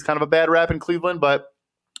think he gets kind of a bad rap in Cleveland, but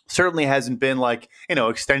certainly hasn't been like,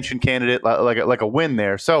 extension candidate, like a win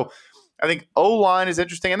there. So I think O-line is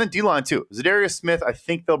interesting, and then D-line too. Zadarius Smith, I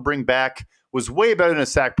think they'll bring back, was way better than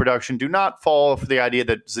his sack production. Do not fall for the idea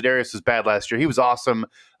that Zadarius was bad last year. He was awesome.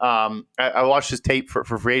 I watched his tape for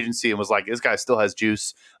free agency and was like, this guy still has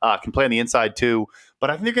juice, can play on the inside too. But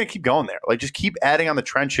I think they're going to keep going there. Like, just keep adding on the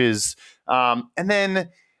trenches. And then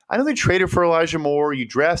I know they traded for Elijah Moore. You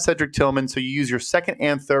draft Cedric Tillman, so you use your 2nd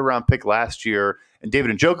and 3rd round pick last year. And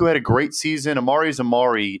David Njoku had a great season. Amari's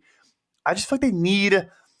Amari. I just feel like they need,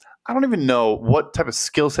 I don't even know what type of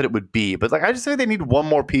skill set it would be, but I just think they need one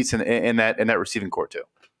more piece in that receiving core too.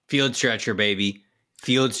 Field stretcher, baby.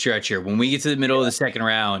 Field stretcher. When we get to the middle of the 2nd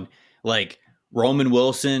round, like Roman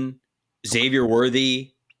Wilson, Xavier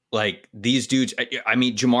Worthy, like these dudes, I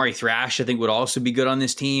mean, Jamari Thrash, I think would also be good on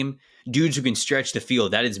this team. Dudes who can stretch the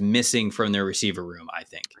field, that is missing from their receiver room, I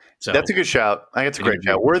think. So that's a good shout. I think it's a great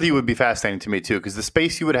shout. Worthy would be fascinating to me too, because the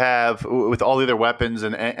space you would have with all the other weapons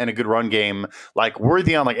and a good run game, like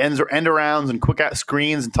Worthy on like end arounds and quick out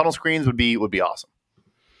screens and tunnel screens would be awesome.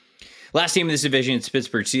 Last team in this division, it's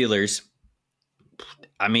Pittsburgh Steelers.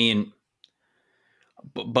 I mean,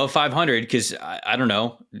 above 500 because I don't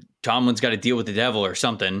know. Tomlin's got to deal with the devil or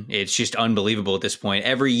something. It's just unbelievable at this point.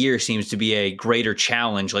 Every year seems to be a greater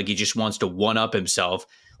challenge. Like he just wants to one-up himself.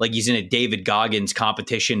 Like he's in a David Goggins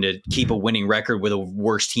competition to keep a winning record with a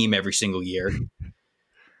worse team every single year.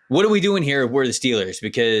 What are we doing here if we're the Steelers?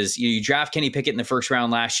 Because you draft Kenny Pickett in the 1st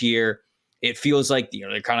round last year. It feels like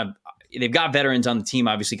they're kind of they've got veterans on the team,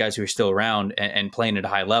 obviously guys who are still around and playing at a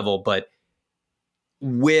high level. But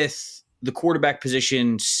with the quarterback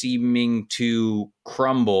position seeming to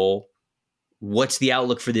crumble, what's the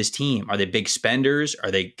outlook for this team? Are they big spenders?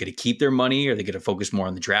 Are they going to keep their money? Are they going to focus more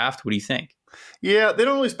on the draft? What do you think? Yeah, they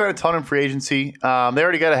don't really spend a ton in free agency. They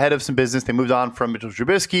already got ahead of some business. They moved on from Mitchell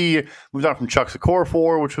Trubisky, moved on from Chuck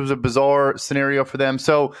Okorafor, which was a bizarre scenario for them.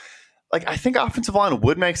 So, I think offensive line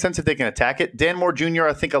would make sense if they can attack it. Dan Moore Jr.,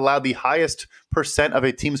 I think, allowed the highest % of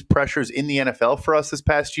a team's pressures in the NFL for us this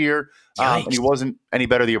past year. And he wasn't any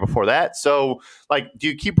better the year before that. So, do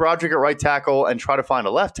you keep Roderick at right tackle and try to find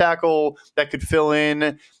a left tackle that could fill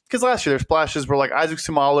in? Because last year their splashes were like Isaac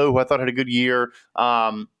Sumalo, who I thought had a good year,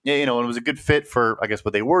 and it was a good fit for, I guess,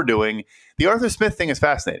 what they were doing. The Arthur Smith thing is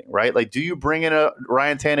fascinating, right? Do you bring in a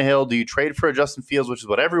Ryan Tannehill? Do you trade for a Justin Fields, which is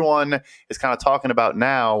what everyone is kind of talking about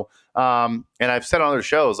now? And I've said on other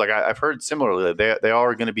shows, I've heard similarly, they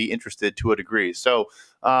are going to be interested to a degree. So,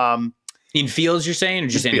 in Fields, you're saying, or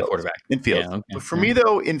just any quarterback? In Fields. Yeah, okay. But for me,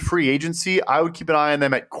 though, in free agency, I would keep an eye on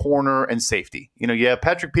them at corner and safety. You have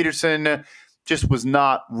Patrick Peterson just was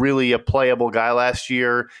not really a playable guy last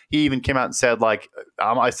year. He even came out and said,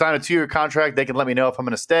 I signed a 2-year contract. They can let me know if I'm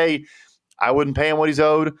going to stay. I wouldn't pay him what he's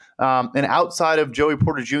owed. And outside of Joey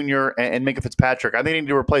Porter Jr. and Minka Fitzpatrick, I think they need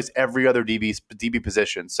to replace every other DB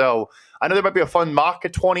position. So I know there might be a fun mock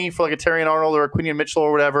at 20 for like a Terrion Arnold or a Quinion Mitchell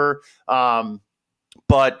or whatever.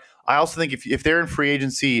 But I also think if they're in free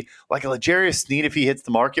agency, like a L'Jarius Sneed, if he hits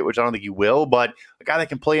the market, which I don't think he will, but a guy that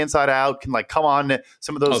can play inside out, can like come on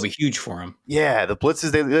some of those. That'll be huge for him. Yeah, the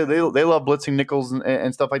blitzes, they love blitzing nickels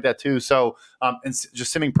and stuff like that too. So and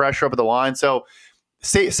just sending pressure up at the line. So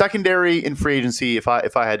secondary in free agency if I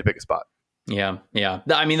had to pick a spot. Yeah.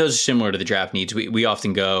 I mean, those are similar to the draft needs. We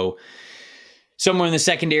often go somewhere in the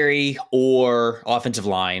secondary or offensive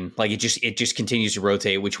line. Like it just continues to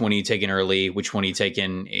rotate. Which one are you taking early? Which one are you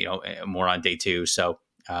taking, more on day two? So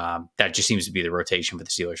that just seems to be the rotation for the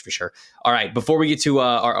Steelers for sure. All right. Before we get to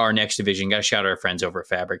our next division, got to shout out our friends over at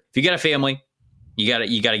Fabric. If you got a family, you got to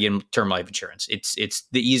get them term life insurance. It's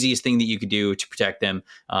the easiest thing that you could do to protect them,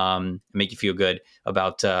 make you feel good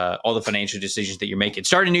about all the financial decisions that you're making.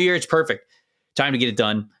 Start a new year. It's perfect. Time to get it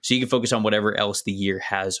done so you can focus on whatever else the year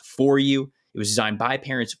has for you. It was designed by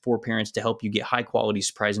parents for parents to help you get high quality,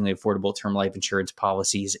 surprisingly affordable term life insurance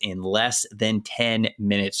policies in less than 10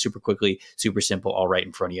 minutes, super quickly, super simple, all right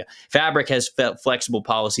in front of you. Fabric has flexible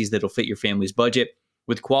policies that'll fit your family's budget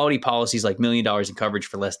with quality policies like $1 million in coverage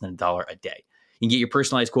for less than $1 a day. You can get your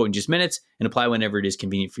personalized quote in just minutes and apply whenever it is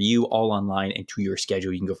convenient for you, all online and to your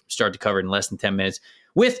schedule. You can go from start to cover in less than 10 minutes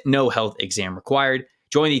with no health exam required.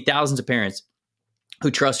 Join the thousands of parents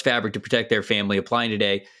who trust Fabric to protect their family. Applying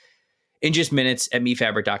today in just minutes at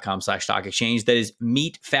meetfabric.com/stock exchange. That is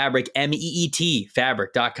meetfabric, MEET,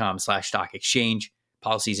 fabric.com/stock exchange.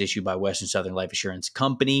 Policies issued by Western Southern Life Assurance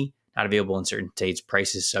Company. Not available in certain states.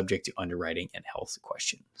 Prices subject to underwriting and health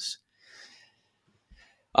questions.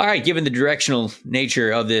 All right, given the directional nature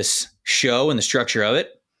of this show and the structure of it,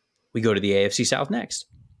 we go to the AFC South next.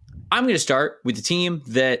 I'm going to start with the team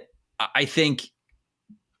that I think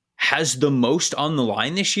has the most on the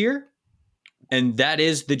line this year, and that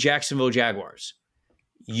is the Jacksonville Jaguars.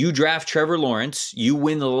 You draft Trevor Lawrence, you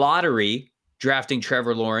win the lottery drafting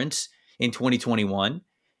Trevor Lawrence in 2021,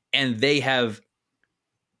 and they have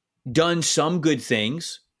done some good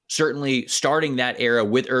things. Certainly starting that era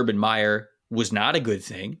with Urban Meyer was not a good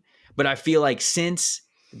thing, but I feel like since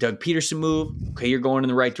Doug Peterson move, okay, you're going in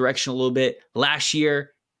the right direction a little bit. Last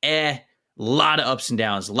year, a lot of ups and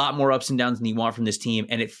downs, a lot more ups and downs than you want from this team,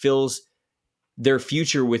 and it fills their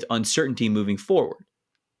future with uncertainty moving forward.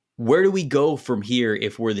 Where do we go from here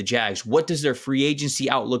if we're the Jags? What does their free agency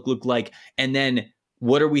outlook look like? And then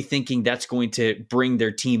what are we thinking that's going to bring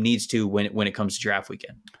their team needs to when it comes to draft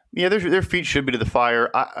weekend? Yeah, their feet should be to the fire.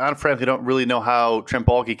 I frankly don't really know how Trent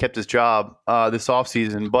Baalke kept his job this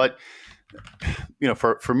offseason, but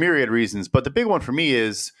for myriad reasons. But the big one for me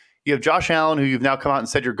is you have Josh Allen, who you've now come out and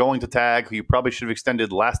said you're going to tag, who you probably should have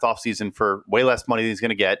extended last offseason for way less money than he's going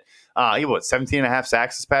to get. He had 17 and a half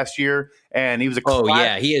sacks this past year, and he was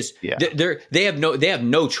a he is. Yeah. They have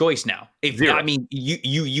no choice now. Zero. I mean,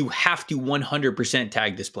 you have to 100%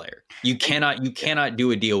 tag this player. You cannot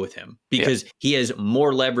do a deal with him because he has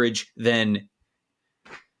more leverage than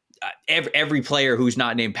every player who's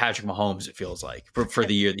not named Patrick Mahomes, it feels like, for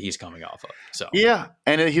the year that he's coming off of. So yeah,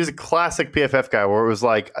 and he was a classic PFF guy where it was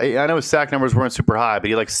like, I know his sack numbers weren't super high, but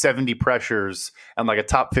he had like 70 pressures and like a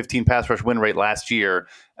top 15 pass rush win rate last year.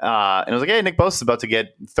 And it was like, hey, Nick Bosa's about to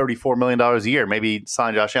get $34 million a year. Maybe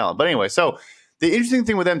sign Josh Allen. But anyway, so the interesting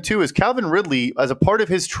thing with them too is Calvin Ridley, as a part of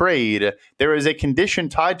his trade, there is a condition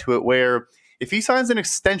tied to it where if he signs an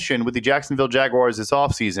extension with the Jacksonville Jaguars this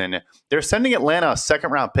offseason, they're sending Atlanta a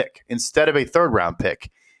second-round pick instead of a third-round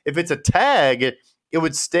pick. If it's a tag, it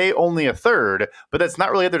would stay only a third, but that's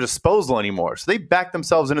not really at their disposal anymore. So they back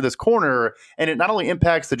themselves into this corner, and it not only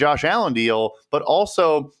impacts the Josh Allen deal, but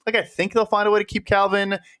also, like, I think they'll find a way to keep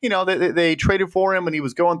Calvin. They traded for him when he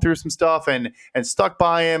was going through some stuff and stuck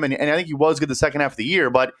by him, and I think he was good the second half of the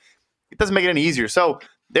year, but it doesn't make it any easier. So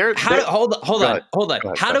hold on.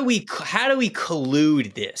 How do we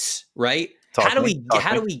collude this, right? How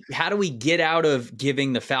do we get out of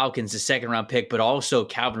giving the Falcons a second round pick, but also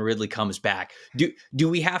Calvin Ridley comes back? Do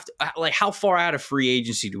we have to, like, how far out of free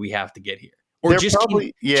agency do we have to get here? Or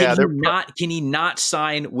can he not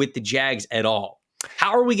sign with the Jags at all?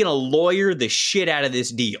 How are we going to lawyer the shit out of this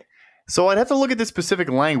deal? So I'd have to look at this specific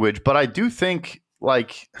language, but I do think,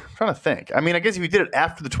 like, I'm trying to think. I mean, I guess if you did it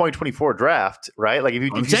after the 2024 draft, right? Like,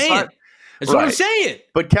 That's what I'm saying.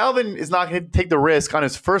 But Calvin is not going to take the risk on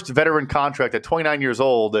his first veteran contract at 29 years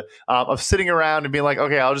old of sitting around and being like,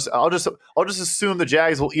 okay, I'll just assume the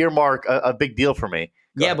Jags will earmark a big deal for me.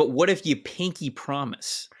 Yeah, but what if you pinky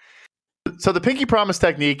promise? So the pinky promise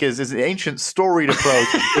technique is an ancient storied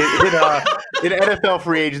approach in NFL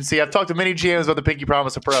free agency. I've talked to many GMs about the pinky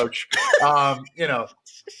promise approach. No,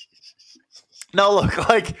 look,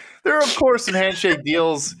 like there are of course some handshake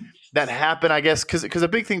deals that happen, I guess, because a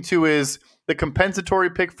big thing too is the compensatory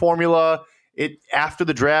pick formula. It after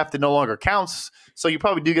the draft, it no longer counts. So you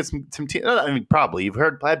probably do get some probably you've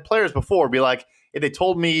had players before be like, if they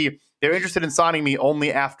told me they're interested in signing me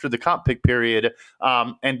only after the comp pick period,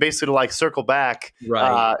 and basically like circle back,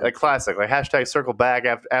 Right. a classic, like hashtag circle back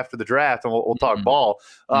after the draft, and we'll talk ball.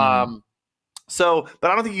 So,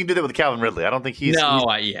 but I don't think you can do that with Calvin Ridley. I don't think he's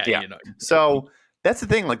yeah. So that's the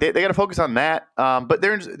thing. Like they got to focus on that. But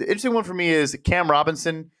the interesting one for me is Cam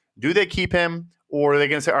Robinson. Do they keep him, or are they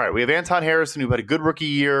going to say, all right, we have Anton Harrison who had a good rookie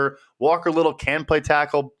year. Walker Little can play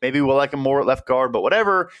tackle. Maybe we'll like him more at left guard, but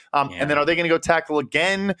whatever. And then are they going to go tackle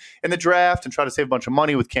again in the draft and try to save a bunch of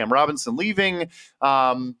money with Cam Robinson leaving?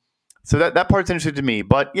 So that part's interesting to me.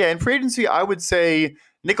 But yeah, in free agency, I would say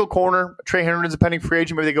nickel corner, Trey Hendrickson's a pending free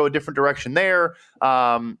agent. Maybe they go a different direction there.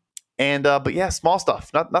 But yeah, small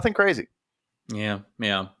stuff. Nothing crazy. Yeah.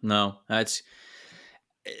 No, that's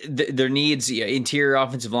their needs. Interior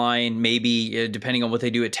offensive line, maybe depending on what they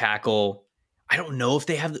do at tackle. I don't know if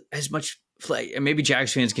they have as much. Maybe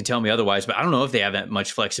Jags fans can tell me otherwise, but I don't know if they have that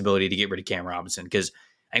much flexibility to get rid of Cam Robinson because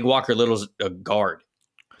I think Walker Little's a guard.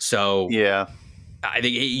 So yeah. I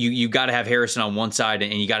think you got to have Harrison on one side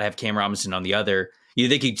and you got to have Cam Robinson on the other.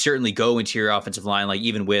 They could certainly go interior offensive line, like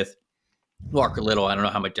even with Walker Little. I don't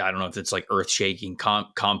know how much. I don't know if it's like earth shaking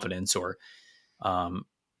confidence or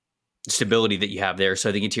stability that you have there. So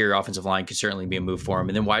I think interior offensive line could certainly be a move for him.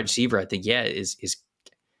 And then wide receiver, I think, is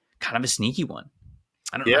kind of a sneaky one.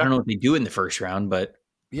 I don't know what they do in the first round, but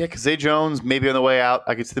yeah, because Zay Jones maybe on the way out.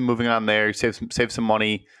 I could see them moving on there. Save some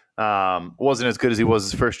money. Wasn't as good as he was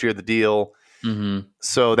his first year of the deal. Mm-hmm.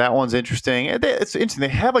 So that one's interesting. It's interesting. They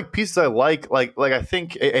have like pieces I like I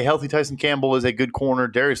think a healthy Tyson Campbell is a good corner.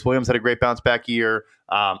 Darius Williams had a great bounce back year.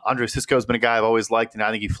 Andre Sisco's been a guy I've always liked, and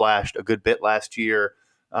I think he flashed a good bit last year.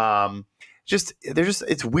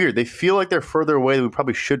 It's weird. They feel like they're further away than we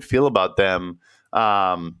probably should feel about them.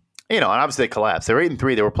 And obviously they collapsed. They were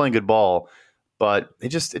 8-3. They were playing good ball, but it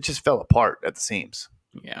just fell apart at the seams.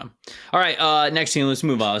 Yeah. All right. Next team. Let's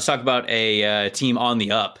move on. Let's talk about a team on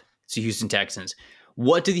the up. It's the Houston Texans.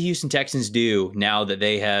 What do the Houston Texans do now that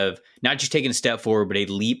they have not just taken a step forward, but a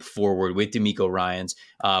leap forward with DeMeco Ryans,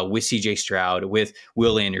 with CJ Stroud, with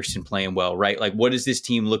Will Anderson playing well, right? Like, what does this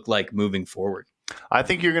team look like moving forward? I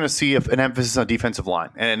think you're going to see an emphasis on defensive line,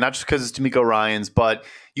 and not just because it's DeMeco Ryans, but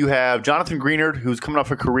you have Jonathan Greenard, who's coming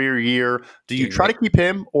off a career year. Do you try to keep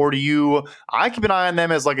him, or do you? I keep an eye on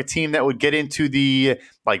them as like a team that would get into the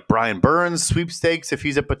like Brian Burns sweepstakes if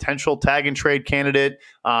he's a potential tag and trade candidate,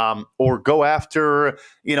 or go after a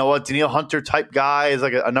Danielle Hunter type guy as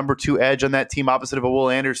like a number 2 edge on that team opposite of a Will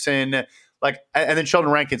Anderson. And then Sheldon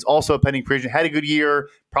Rankin's also a pending free agent, had a good year,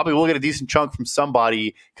 probably will get a decent chunk from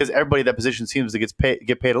somebody because everybody at that position seems to get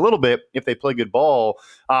paid a little bit if they play good ball.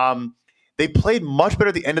 They played much better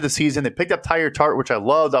at the end of the season. They picked up Tyler Tart, which I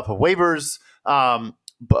loved off of waivers,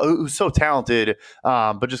 but who's so talented,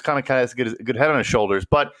 but just kind of has a good head on his shoulders.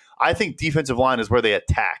 But I think defensive line is where they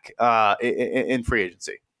attack in free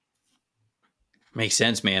agency. Makes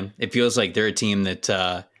sense, man. It feels like they're a team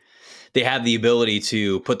that they have the ability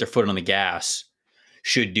to put their foot on the gas,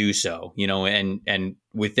 should do so, and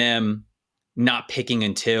with them not picking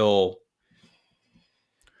until,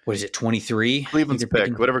 what is it, 23? Cleveland's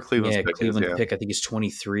pick, whatever Cleveland's pick Cleveland's is. pick, I think it's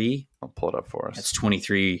 23. I'll pull it up for us. That's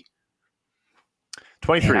 23.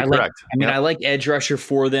 23, correct. I like edge rusher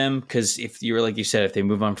for them because if you were, like you said, if they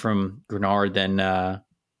move on from Grenard, then I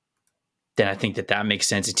think that makes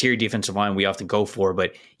sense. Interior defensive line we often go for,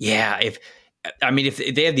 but yeah, if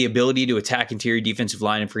they have the ability to attack interior defensive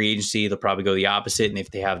line in free agency, they'll probably go the opposite. And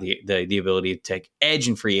if they have the ability to take edge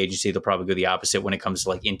in free agency, they'll probably go the opposite when it comes to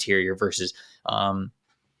like interior versus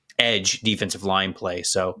edge defensive line play.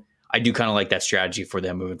 So I do kind of like that strategy for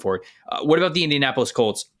them moving forward. What about the Indianapolis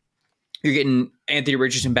Colts? You're getting Anthony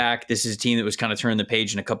Richardson back. This is a team that was kind of turning the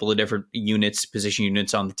page in a couple of different position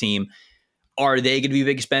units on the team. Are they going to be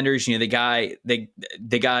big spenders? They got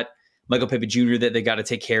Michael Pittman Jr. that they got to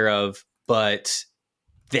take care of. But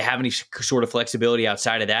they have any sort of flexibility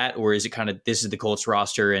outside of that? Or is it kind of, this is the Colts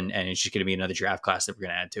roster and it's just going to be another draft class that we're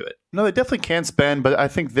going to add to it? No, they definitely can spend, but I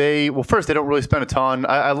think first, they don't really spend a ton.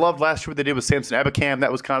 I loved last year what they did with Samson Ebukam.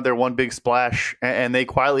 That was kind of their one big splash. And they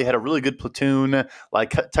quietly had a really good platoon.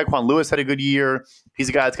 Like Tyquan Lewis had a good year. He's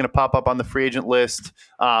a guy that's going to pop up on the free agent list.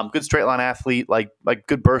 Good straight line athlete, like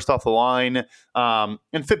good burst off the line,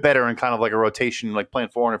 and fit better in kind of like a rotation, like playing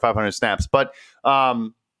 400, 500 snaps. But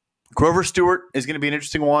Grover Stewart is going to be an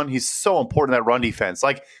interesting one. He's so important in that run defense.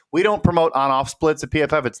 Like, we don't promote on-off splits at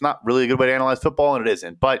PFF. It's not really a good way to analyze football, and it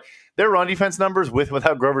isn't. But their run defense numbers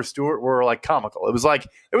without Grover Stewart were like comical. It was like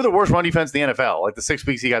they were the worst run defense in the NFL. Like the 6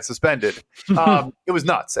 weeks he got suspended, it was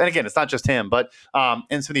nuts. And again, it's not just him, but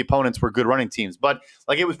and some of the opponents were good running teams. But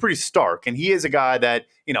like it was pretty stark. And he is a guy that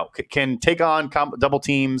can take on double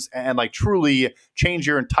teams and like truly change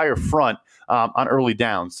your entire front on early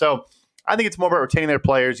downs. So I think it's more about retaining their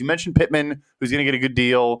players. You mentioned Pittman, who's going to get a good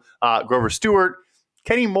deal. Grover Stewart.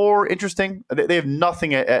 Kenny Moore, interesting. They have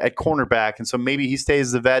nothing at cornerback, and so maybe he stays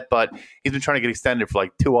as a vet, but he's been trying to get extended for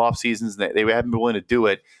like 2 off seasons, and they haven't been willing to do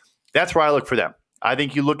it. That's where I look for them. I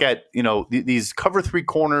think you look at these cover 3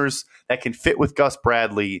 corners that can fit with Gus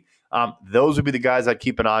Bradley. Those would be the guys I'd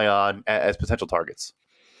keep an eye on as potential targets.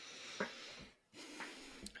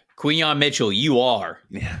 Quinyon Mitchell, you are.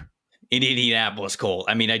 Yeah. In Indianapolis, Cole.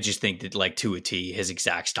 I mean, I just think that like to a T, his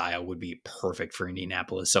exact style would be perfect for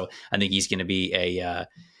Indianapolis. So I think he's going to be I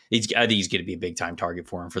think he's going to be a big time target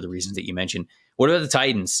for him for the reasons that you mentioned. What about the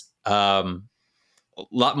Titans? A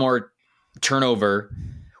lot more turnover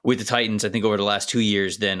with the Titans, I think, over the last 2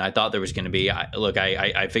 years than I thought there was going to be.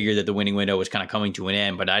 I figured that the winning window was kind of coming to an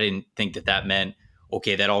end, but I didn't think that meant,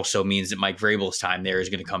 okay, that also means that Mike Vrabel's time there is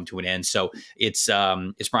going to come to an end. So it's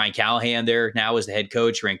Brian Callahan there now as the head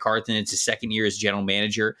coach. Rand Carthen, it's his second year as general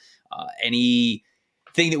manager. Anything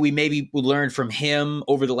that we maybe would learn from him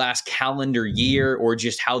over the last calendar year, or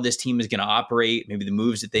just how this team is going to operate, maybe the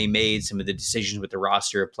moves that they made, some of the decisions with the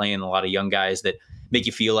roster of playing a lot of young guys that make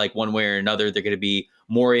you feel like one way or another they're going to be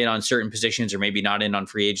more in on certain positions or maybe not in on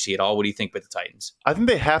free agency at all. What do you think with the Titans? I think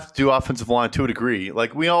they have to do offensive line to a degree.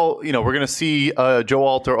 Like we all, we're going to see Joe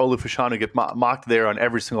Alt or Olu Fashanu get mocked there on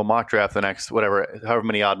every single mock draft the next however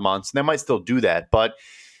many odd months. And they might still do that. But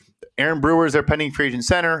Aaron Brewer is their pending free agent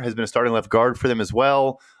center, has been a starting left guard for them as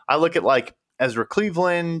well. I look at like Ezra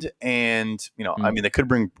Cleveland and, I mean, they could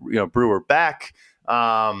bring, Brewer back.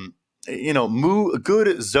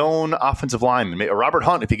 Good zone offensive lineman. Robert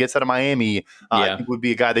Hunt, if he gets out of Miami, I think would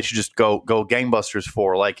be a guy they should just go gangbusters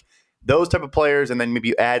for. Like those type of players, and then maybe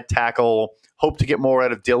you add tackle. Hope to get more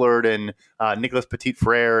out of Dillard and Nicholas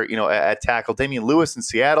Petit-Frere, at tackle. Damian Lewis in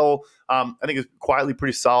Seattle, I think is quietly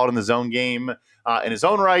pretty solid in the zone game in his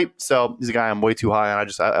own right. So he's a guy I'm way too high on.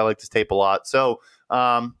 I like this tape a lot. So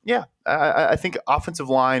I think offensive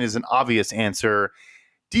line is an obvious answer.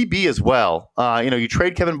 DB as well. You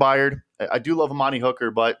trade Kevin Byard. I do love Amani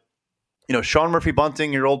Hooker, but Sean Murphy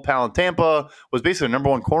Bunting, your old pal in Tampa, was basically the number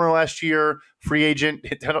 1 corner last year. Free agent.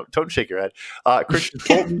 Don't shake your head. Christian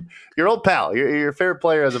Fulton, your old pal, your favorite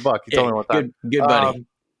player as a Buck. You told me one time. Good buddy.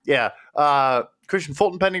 Christian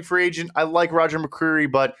Fulton pending free agent. I like Roger McCreary,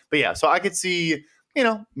 but yeah. So I could see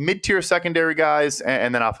mid-tier secondary guys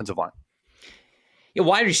and then offensive line. Yeah,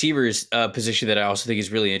 wide receiver is a position that I also think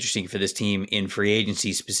is really interesting for this team in free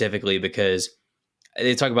agency specifically, because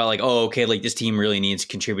they talk about like, oh, okay, like this team really needs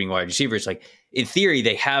contributing wide receivers. Like in theory,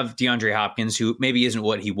 they have DeAndre Hopkins, who maybe isn't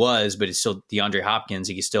what he was, but it's still DeAndre Hopkins.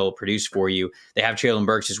 He can still produce for you. They have Traylon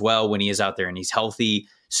Burks as well when he is out there and he's healthy.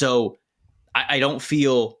 So I don't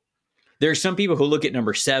feel there are some people who look at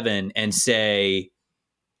number 7 and say,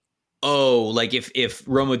 oh, like if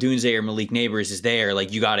Rome Odunze or Malik Neighbors is there,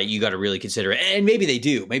 like you got to really consider it. And maybe they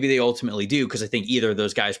do. Maybe they ultimately do, because I think either of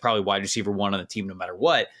those guys probably wide receiver 1 on the team no matter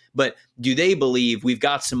what. But do they believe we've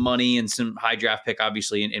got some money and some high draft pick,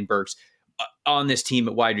 obviously, in Burks on this team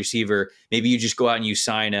at wide receiver? Maybe you just go out and you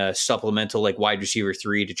sign a supplemental like wide receiver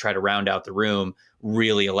 3 to try to round out the room,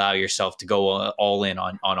 really allow yourself to go all in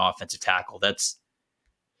on offensive tackle. That's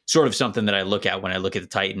sort of something that I look at when I look at the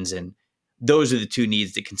Titans, and those are the 2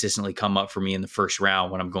 needs that consistently come up for me in the first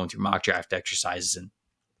round when I'm going through mock draft exercises, and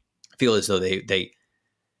I feel as though they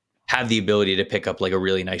have the ability to pick up like a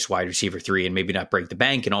really nice wide receiver 3 and maybe not break the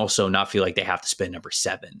bank, and also not feel like they have to spend number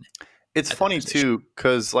 7. It's funny too,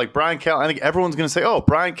 because like Brian Callahan, I think everyone's going to say, oh,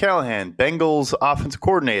 Brian Callahan, Bengals offensive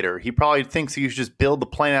coordinator. He probably thinks you should just build the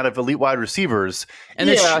plan out of elite wide receivers. And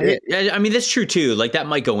I mean, that's true too. Like that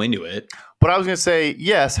might go into it. But I was going to say,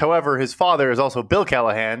 yes. However, his father is also Bill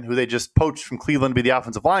Callahan, who they just poached from Cleveland to be the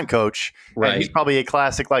offensive line coach. Right. And he's probably a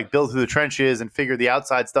classic, like, build through the trenches and figure the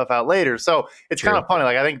outside stuff out later. So it's kind of funny.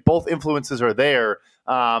 Like, I think both influences are there.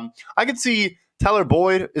 I could see Tyler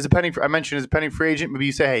Boyd is a pending free agent. Maybe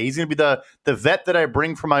you say, hey, he's going to be the vet that I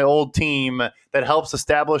bring from my old team that helps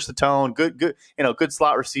establish the tone. Good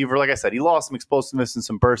slot receiver. Like I said, he lost some explosiveness and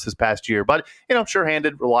some bursts this past year, but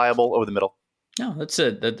sure-handed, reliable over the middle. No, that's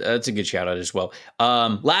a good shout out as well.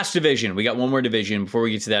 Last division. We got one more division. Before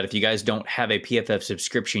we get to that, if you guys don't have a PFF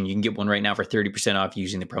subscription, you can get one right now for 30% off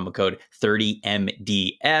using the promo code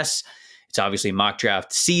 30MDS. It's obviously mock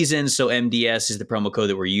draft season, so MDS is the promo code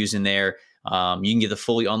that we're using there. You can get the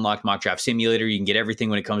fully unlocked mock draft simulator. You can get everything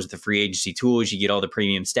when it comes to the free agency tools. You get all the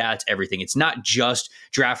premium stats, everything. It's not just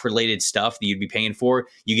draft related stuff that you'd be paying for.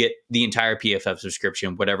 You get the entire PFF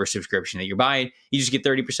subscription, whatever subscription that you're buying. You just get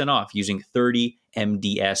 30% off using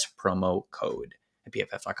 30MDS promo code at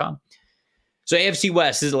PFF.com. So AFC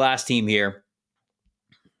West is the last team here.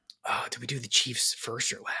 Oh, did we do the Chiefs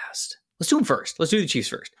first or last? Let's do them first. Let's do the Chiefs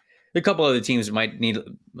first. There are a couple other teams that might need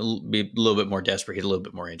be a little bit more desperate, get a little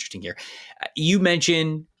bit more interesting here. You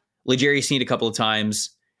mentioned L'Jarius Sneed a couple of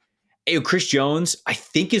times. Chris Jones, I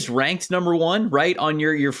think, is ranked number 1, right, on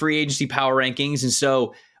your free agency power rankings. And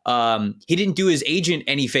so he didn't do his agent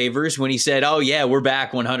any favors when he said, oh, yeah, we're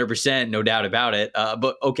back 100%, no doubt about it.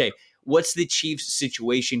 But, okay, what's the Chiefs'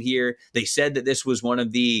 situation here? They said that this was one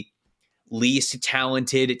of the least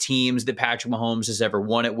talented teams that Patrick Mahomes has ever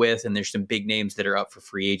won it with, and there's some big names that are up for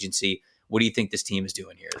free agency. What do you think this team is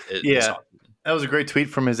doing here? Yeah, that was a great tweet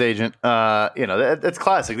from his agent. That's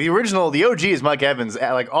classic. The OG is Mike Evans,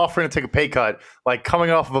 like offering to take a pay cut, like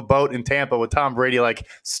coming off of a boat in Tampa with Tom Brady, like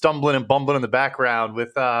stumbling and bumbling in the background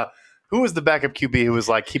with who was the backup QB who was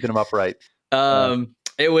like keeping him upright?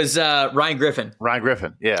 It was Ryan Griffin. Ryan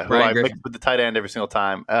Griffin, yeah, who Ryan I Griffin. mixed with the tight end every single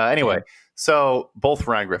time. Anyway. Yeah. So both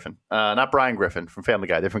Ryan Griffin, not Brian Griffin from Family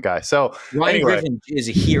Guy, different guy. So Ryan Griffin is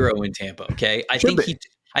a hero in Tampa. Okay, I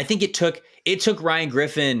think it took Ryan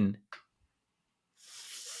Griffin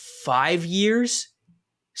 5 years,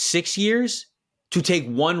 6 years to take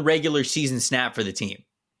one regular season snap for the team.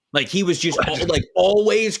 Like he was just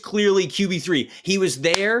always clearly QB3. He was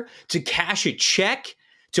there to cash a check,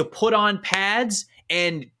 to put on pads,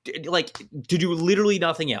 and like to do literally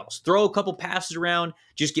nothing else. Throw a couple passes around,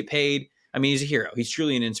 just get paid. I mean, he's a hero. He's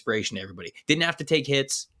truly an inspiration to everybody. Didn't have to take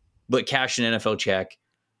hits, but cashed an NFL check,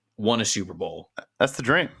 won a Super Bowl. That's the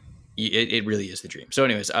dream. It really is the dream. So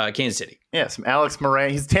anyways, Kansas City. Yeah, some Alex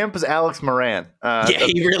Moran. He's Tampa's Alex Moran. Yeah,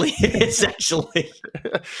 he really is, actually.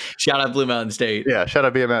 Shout out Blue Mountain State. Yeah, shout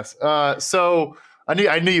out BMS. So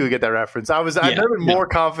I knew you would get that reference. I've never been more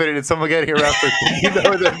confident in someone getting a reference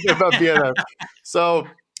about BMS. So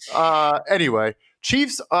anyway.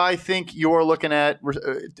 Chiefs, I think you're looking at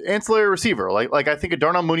ancillary receiver. Like I think a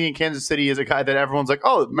Darnell Mooney in Kansas City is a guy that everyone's like,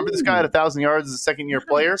 oh, remember this guy at 1,000 yards as a second-year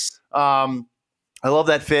player? I love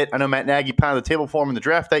that fit. I know Matt Nagy pounded the table for him in the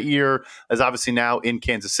draft that year, is obviously now in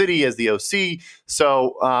Kansas City as the OC.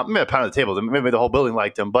 So maybe pounded the table. Maybe the whole building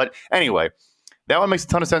liked him. But anyway, that one makes a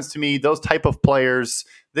ton of sense to me. Those type of players,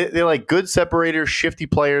 they're like good separators, shifty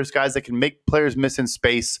players, guys that can make players miss in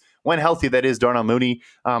space. When healthy, that is Darnell Mooney.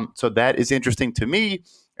 So that is interesting to me.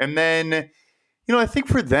 And then, I think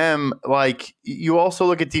for them, like you also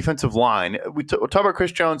look at defensive line. We talk about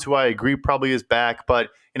Chris Jones, who I agree probably is back, but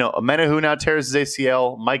Amenahu now tears his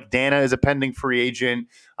ACL. Mike Dana is a pending free agent.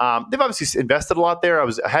 They've obviously invested a lot there. I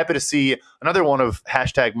was happy to see another one of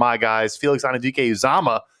 #my guys, Felix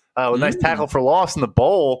Anudike-Uzomah, with a nice tackle for loss in the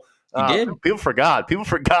bowl. He did. People forgot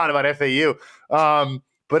about FAU.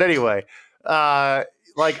 But anyway, I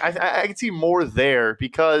can see more there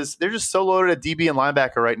because they're just so loaded at DB and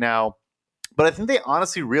linebacker right now. But I think they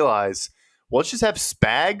honestly realize, well, let's just have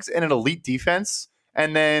Spags and an elite defense,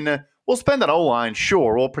 and then we'll spend on O-line.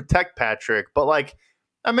 Sure, we'll protect Patrick, but like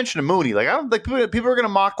I mentioned, Mooney. Like I don't like people are going to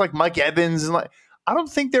mock like Mike Evans, and like I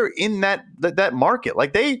don't think they're in that market.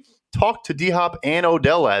 Like they talked to D-Hop and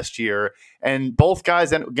Odell last year, and both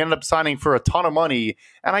guys ended up signing for a ton of money.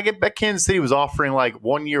 And I bet Kansas City was offering like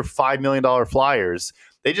 1 year $5 million flyers.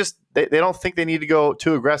 They don't think they need to go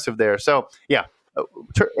too aggressive there. So yeah,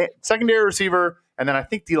 secondary receiver, and then I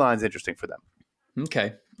think D-line's interesting for them.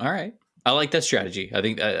 Okay, all right. I like that strategy. I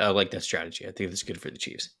think I like that strategy. I think that's good for the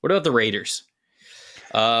Chiefs. What about the Raiders?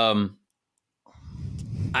 I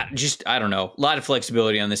don't know. A lot of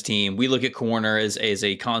flexibility on this team. We look at corner as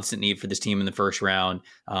a constant need for this team in the first round,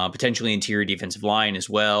 potentially interior defensive line as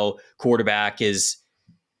well. Quarterback is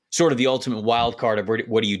sort of the ultimate wild card of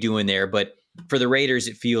what are you doing there. But for the Raiders,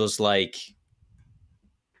 it feels like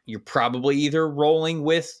you're probably either rolling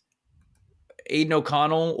with Aiden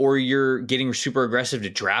O'Connell or you're getting super aggressive to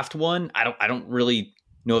draft one. I don't really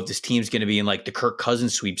know if this team's going to be in like the Kirk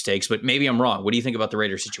Cousins sweepstakes, but maybe I'm wrong. What do you think about the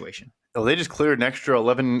Raiders situation? Oh, they just cleared an extra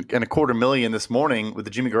 $11.25 million this morning with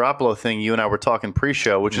the Jimmy Garoppolo thing. You and I were talking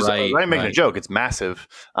pre-show, which is I'm making a joke. It's massive.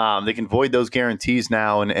 They can void those guarantees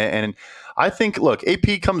now, and I think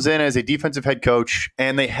AP comes in as a defensive head coach,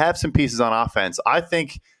 and they have some pieces on offense. I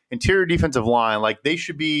think interior defensive line, like they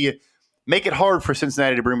should be make it hard for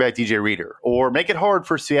Cincinnati to bring back DJ Reader, or make it hard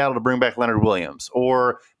for Seattle to bring back Leonard Williams,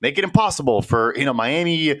 or make it impossible for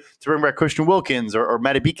Miami to bring back Christian Wilkins or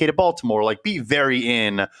Madubuike to Baltimore. Like, be very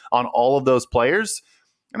in on all of those players.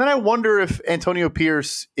 And then I wonder if Antonio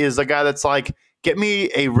Pierce is a guy that's like, get me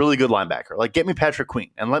a really good linebacker, like get me Patrick Queen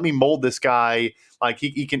and let me mold this guy. Like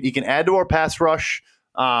he can add to our pass rush.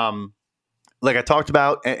 Like I talked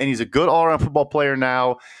about, and he's a good all-around football player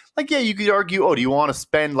now. Like, yeah, you could argue, do you want to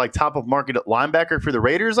spend like top of market at linebacker for the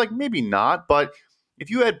Raiders? Like, maybe not. But if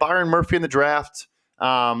you had Byron Murphy in the draft,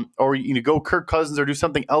 or go Kirk Cousins or do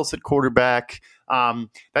something else at quarterback,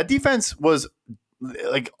 that defense was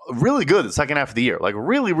like really good the second half of the year, like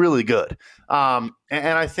really, really good. And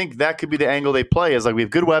I think that could be the angle they play, is like we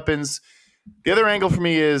have good weapons. The other angle for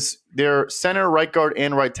me is their center, right guard,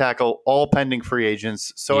 and right tackle, all pending free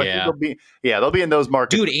agents. So I think they'll be in those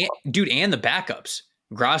markets. Dude, and the backups.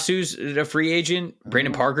 Grasu's a free agent.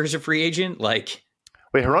 Brandon Parker's a free agent. Like,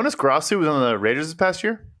 wait, Hronis Grasu was on the Raiders this past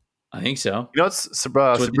year? I think so. It's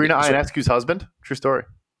Sabrina Ionescu's husband. True story.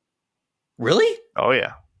 Really? Oh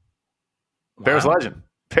yeah. Wow. Bears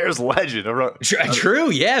legend.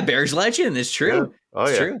 True. Yeah. Bears legend. It's true. Yeah. Oh,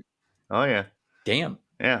 it's yeah. True. Oh, yeah. Damn.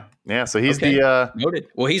 Yeah. So he's noted.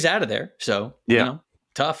 Well, he's out of there. So,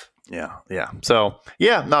 tough. Yeah. So,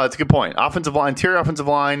 no, it's a good point. Interior offensive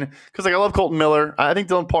line, because like I love Colton Miller. I think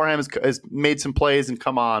Dylan Parham has made some plays and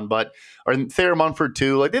come on, or Thayer Munford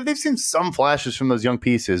too. Like they've seen some flashes from those young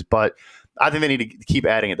pieces, but I think they need to keep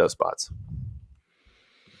adding at those spots.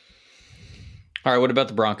 All right. What about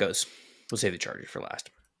the Broncos? We'll save the Chargers for last.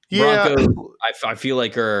 Yeah. Broncos, I feel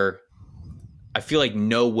like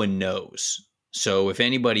no one knows. So if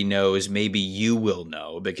anybody knows, maybe you will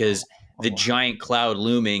know, because the giant cloud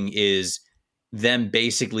looming is them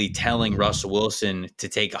basically telling Russell Wilson to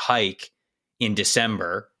take a hike in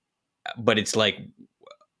December. But it's like,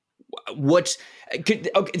 because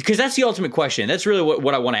that's the ultimate question. That's really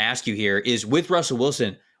what I want to ask you here is, with Russell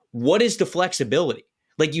Wilson, what is the flexibility?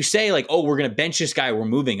 Like you say, like, we're going to bench this guy, we're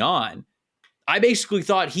moving on. I basically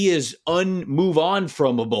thought he is move on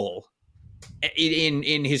fromable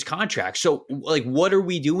in his contract. So, like, what are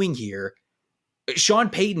we doing here? Sean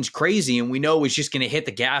Payton's crazy, and we know he's just going to hit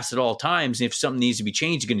the gas at all times. And if something needs to be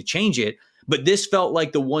changed, he's going to change it. But this felt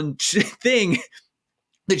like the one thing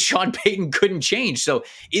that Sean Payton couldn't change. So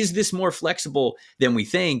is this more flexible than we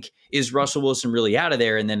think? Is Russell Wilson really out of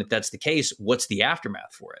there? And then if that's the case, what's the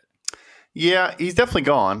aftermath for it? Yeah, he's definitely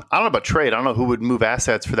gone. I don't know about trade. I don't know who would move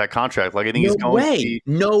assets for that contract. Like, I think he's going.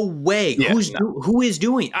 No way. Yeah, who is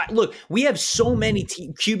doing? Look, we have so many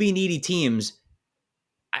QB needy teams.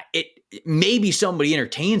 Maybe somebody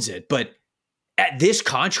entertains it, but at this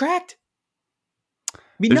contract,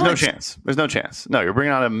 there's no chance. There's no chance. No, you're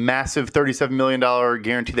bringing on a massive $37 million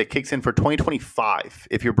guarantee that kicks in for 2025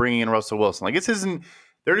 if you're bringing in Russell Wilson. Like, this isn't.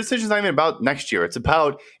 Their decision's not even about next year. It's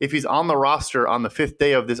about if he's on the roster on the fifth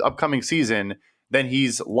day of this upcoming season, then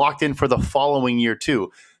he's locked in for the following year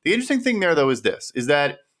too. The interesting thing there, though, is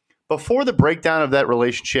that before the breakdown of that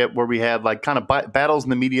relationship where we had like kind of battles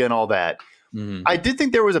in the media and all that, I did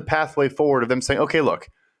think there was a pathway forward of them saying, okay, look,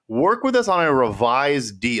 work with us on a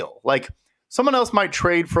revised deal. Like, someone else might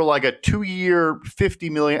trade for like a 2-year,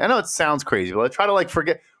 $50 million. I know it sounds crazy, but I try to like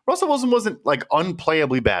forget. Russell Wilson wasn't like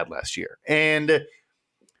unplayably bad last year. And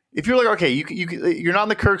if you're like, okay, you're not in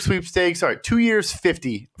the Kirk sweepstakes. All right, 2 years,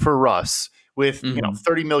 50 for Russ with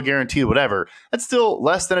 30 mil guaranteed, whatever. That's still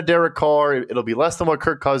less than a Derek Carr. It'll be less than what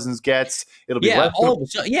Kirk Cousins gets. It'll be less. All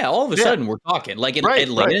of a sudden we're talking like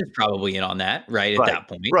Atlanta's probably in on that, right? At that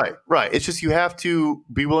point, right. It's just you have to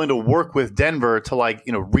be willing to work with Denver to like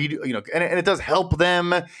read and it does help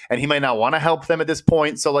them, and he might not want to help them at this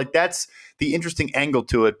point. So like that's the interesting angle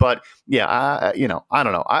to it. But yeah, I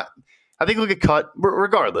don't know. I think he'll get cut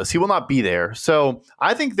regardless. He will not be there. So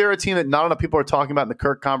I think they're a team that not enough people are talking about in the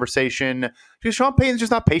Kirk conversation because Sean Payton's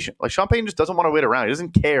just not patient. Like, Sean Payton just doesn't want to wait around. He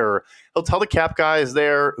doesn't care. He'll tell the cap guys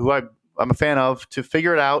there, who I'm a fan of, to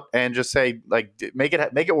figure it out and just say, like, make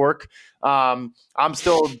it work. I'm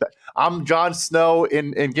Jon Snow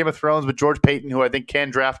in Game of Thrones with George Payton, who I think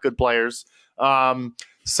can draft good players.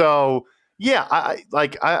 So yeah,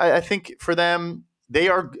 I think for them, they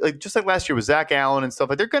are just like last year with Zach Allen and stuff.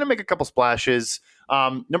 Like, they're going to make a couple splashes.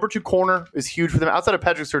 Number 2 corner is huge for them. Outside of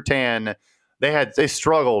Patrick Surtain, they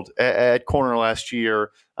struggled at corner last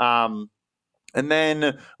year. And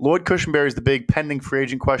then Lloyd Cushenberry is the big pending free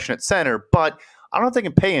agent question at center. But I don't know if they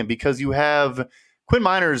can pay him because you have Quinn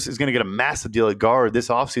Miners is going to get a massive deal at guard this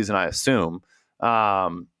offseason, I assume.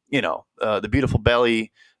 The beautiful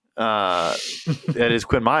belly. That is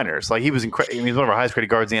Quinn Miners. Like, he was incredible. He's one of our highest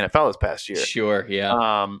rated guards in the NFL this past year. Sure,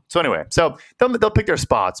 yeah. So anyway, they'll pick their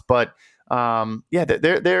spots, but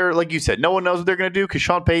they're like you said, no one knows what they're going to do because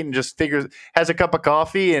Sean Payton just has a cup of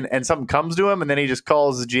coffee and something comes to him, and then he just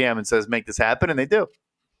calls the GM and says, make this happen, and they do.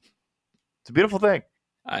 It's a beautiful thing.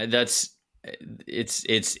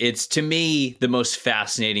 It's to me the most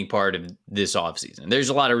fascinating part of this offseason. There's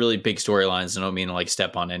a lot of really big storylines. I don't mean to like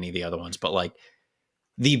step on any of the other ones, but like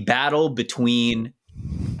the battle between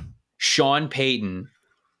Sean Payton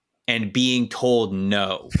and being told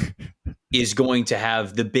no is going to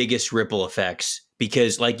have the biggest ripple effects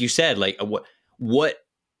because, like you said, like what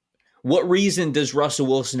reason does Russell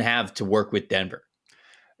Wilson have to work with Denver?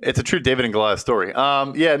 It's a true David and Goliath story.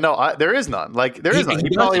 There is none. Like there is none. He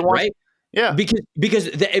probably wants, right? Yeah, because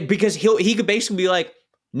he could basically be like,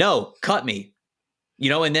 no, cut me,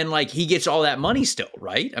 and then like he gets all that money still,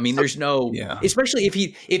 right? I mean, there's no, especially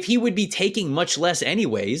if he would be taking much less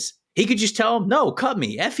anyways, he could just tell him, no, cut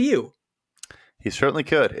me, F you. He certainly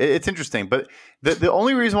could. It's interesting, but the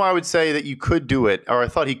only reason why I would say that you could do it, or I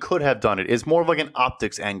thought he could have done it, is more of like an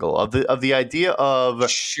optics angle of the idea of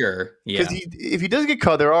sure, yeah. Because if he does get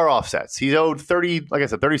cut, there are offsets. He's owed 30, like I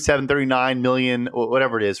said, 37, 39 million,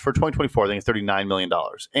 whatever it is for 2024. I think it's $39 million,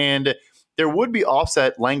 and there would be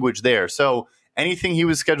offset language there. So anything he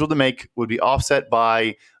was scheduled to make would be offset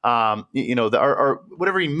by, or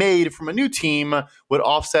whatever he made from a new team would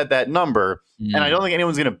offset that number. And I don't think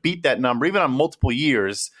anyone's going to beat that number, even on multiple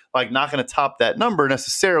years, like not going to top that number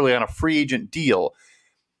necessarily on a free agent deal.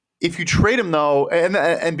 If you trade him, though,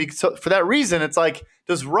 so for that reason, it's like,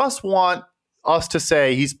 does Russ want us to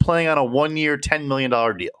say he's playing on a 1-year, $10 million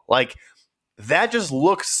deal? Like, that just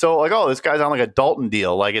looks so like, oh, this guy's on like a Dalton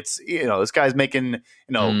deal. Like it's, this guy's making,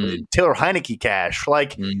 Taylor Heineke cash.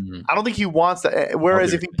 Like, I don't think he wants that.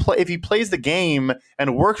 Whereas if he plays the game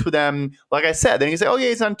and works with them, like I said, then he can say, oh yeah,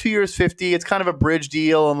 he's on 2 years, 50. It's kind of a bridge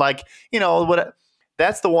deal. And like, what,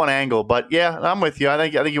 that's the one angle. But yeah, I'm with you. I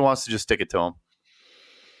think he wants to just stick it to him.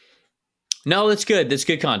 No, that's good. That's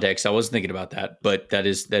good context. I wasn't thinking about that, but that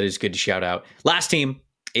is good to shout out. Last team.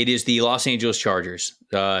 It is the Los Angeles Chargers.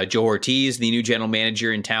 Joe Ortiz, the new general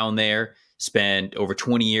manager in town there, spent over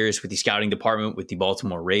 20 years with the scouting department with the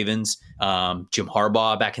Baltimore Ravens. Jim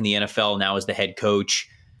Harbaugh back in the NFL, now is the head coach.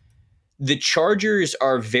 The Chargers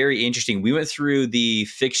are very interesting. We went through the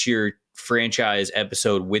Fix Your Franchise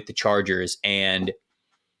episode with the Chargers, and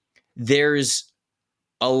there's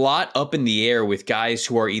a lot up in the air with guys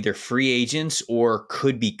who are either free agents or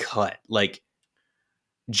could be cut. Like,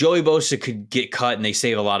 Joey Bosa could get cut and they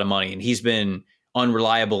save a lot of money, and he's been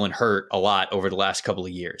unreliable and hurt a lot over the last couple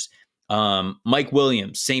of years. Mike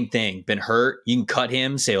Williams, same thing, been hurt. You can cut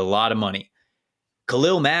him, save a lot of money.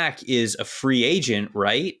 Khalil Mack is a free agent,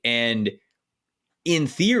 right? And in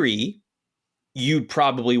theory, you'd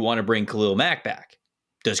probably want to bring Khalil Mack back.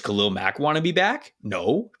 Does Khalil Mack want to be back?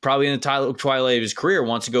 No. Probably in the twilight of his career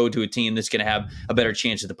wants to go to a team that's going to have a better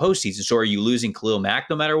chance at the postseason. So are you losing Khalil Mack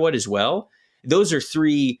no matter what as well? Those are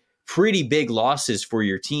three pretty big losses for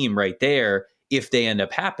your team right there if they end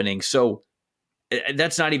up happening. So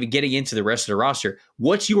that's not even getting into the rest of the roster.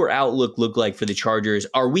 What's your outlook look like for the Chargers?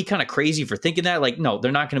 Are we kind of crazy for thinking that? Like, no,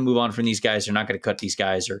 they're not going to move on from these guys. They're not going to cut these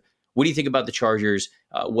guys. Or what do you think about the Chargers?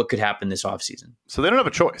 What could happen this offseason? So they don't have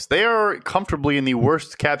a choice. They are comfortably in the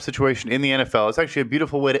worst cap situation in the NFL. It's actually a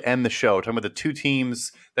beautiful way to end the show. Talking about the two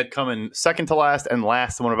teams that come in second to last and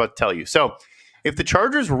last, the one I'm about to tell you. So if the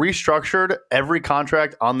Chargers restructured every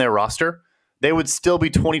contract on their roster, they would still be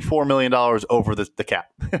 $24 million over the cap.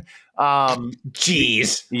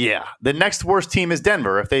 Jeez. Yeah. The next worst team is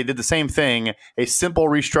Denver. If they did the same thing, a simple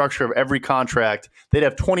restructure of every contract, they'd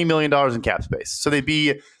have $20 million in cap space. So they'd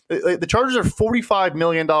be the Chargers are $45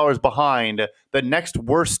 million behind the next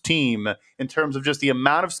worst team in terms of just the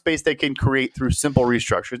amount of space they can create through simple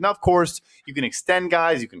restructures. Now, of course, you can extend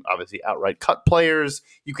guys. You can obviously outright cut players.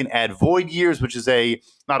 You can add void years, which is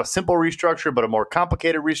not a simple restructure, but a more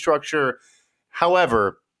complicated restructure.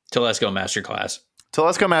 However, Telesco Masterclass.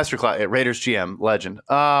 Raiders GM legend.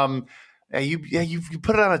 You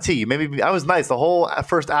put it on a tee. Maybe I was nice the whole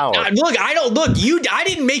first hour. I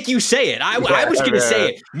didn't make you say it. I was going to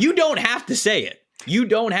say it. You don't have to say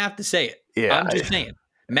it. Yeah, I'm just saying.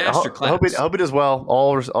 Masterclass. I hope it does well.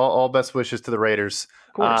 All best wishes to the Raiders.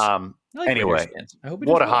 Of course. Anyway,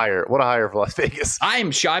 what a hire for Las Vegas. I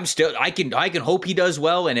can hope he does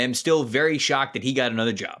well, and I'm still very shocked that he got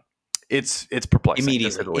another job. It's perplexing.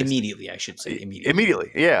 Immediately, I should say.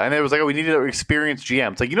 Immediately, yeah. And it was like, we needed an experienced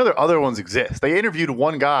GM. It's like, there are other ones exist. They interviewed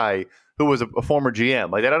one guy who was a former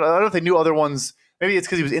GM. Like, I don't know if they knew other ones. Maybe it's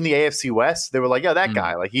because he was in the AFC West. They were like, yeah, that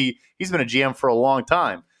guy. Like, he's been a GM for a long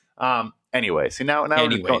time. Anyway, see now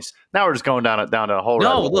Anyways. we're just going down a whole.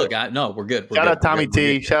 No, look, no, we're good. Shout out Tommy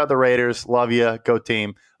T. Shout out the Raiders. Love you. Go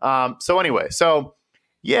team.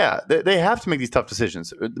 Yeah, they have to make these tough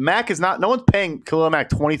decisions. Mack is not. No one's paying Khalil Mack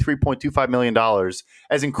 $23.25 million.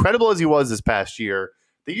 As incredible as he was this past year,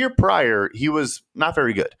 the year prior he was not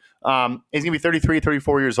very good. He's gonna be 33,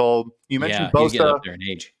 34 years old. You mentioned Bosa. Get up there in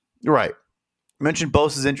age, right? You mentioned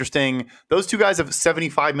Bosa is interesting. Those two guys have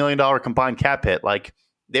 $75 million combined cap hit. Like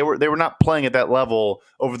they were not playing at that level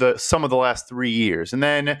over some of the last 3 years. And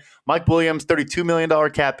then Mike Williams, $32 million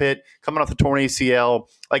cap hit coming off the torn ACL.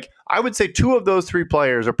 Like I would say 2 of those 3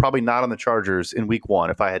 players are probably not on the Chargers in week 1,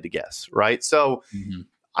 if I had to guess. Right. So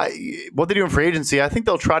what they do in free agency, I think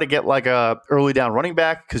they'll try to get like a early down running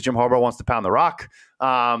back because Jim Harbaugh wants to pound the rock.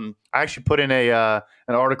 I actually put in an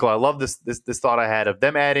article. I love this thought I had of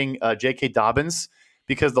them adding J.K. Dobbins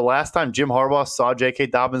because the last time Jim Harbaugh saw J.K.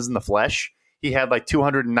 Dobbins in the flesh, he had like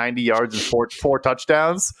 290 yards and four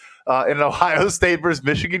touchdowns in an Ohio State versus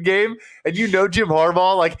Michigan game. And Jim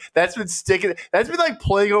Harbaugh, like that's been like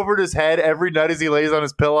playing over his head every night as he lays on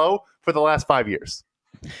his pillow for the last 5 years.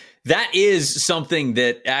 That is something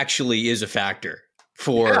that actually is a factor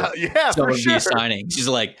for some of these signings. He's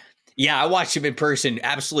like, I watched him in person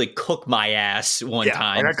absolutely cook my ass one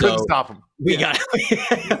time. And I couldn't stop him. We got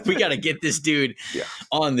to get this dude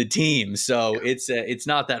on the team. So it's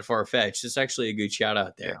not that far fetched. It's actually a good shout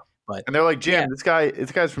out there. Yeah. But and they're like, Jim, this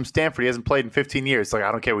guy's from Stanford. He hasn't played in 15 years. It's like,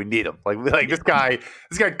 I don't care. We need him. Like this guy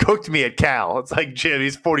cooked me at Cal. It's like, Jim,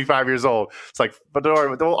 he's 45 years old. It's like, but don't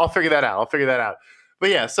worry, I'll figure that out. But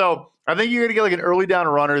yeah, so I think you're going to get like an early down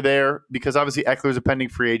runner there because obviously Eckler's a pending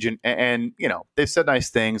free agent and they've said nice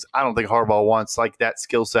things. I don't think Harbaugh wants like that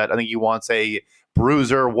skill set. I think he wants a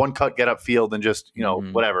bruiser, one cut, get upfield and just,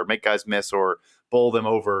 whatever, make guys miss or bowl them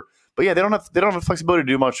over. But yeah, they don't have flexibility to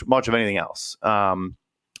do much of anything else. I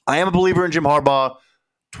am a believer in Jim Harbaugh.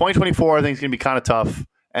 2024, I think is going to be kind of tough.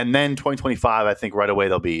 And then 2025, I think right away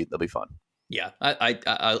they'll be fun. Yeah,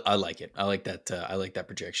 I like it. I like that. I like that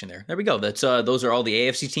projection there. There we go. That's those are all the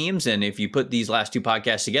AFC teams, and if you put these last 2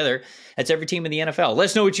 podcasts together, that's every team in the NFL. Let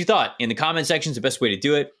us know what you thought in the comment section. Is the best way to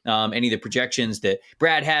do it. Any of the projections that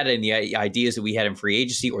Brad had, and the ideas that we had in free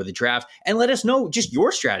agency or the draft, and let us know just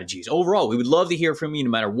your strategies overall. We would love to hear from you, no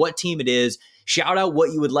matter what team it is. Shout out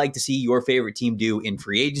what you would like to see your favorite team do in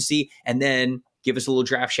free agency, and then give us a little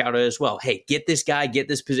draft shout out as well. Hey, get this guy, get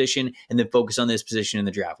this position, and then focus on this position in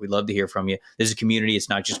the draft. We'd love to hear from you. This is a community. It's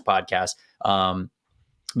not just a podcast.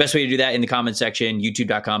 Best way to do that in the comment section,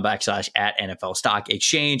 youtube.com/@NFL Stock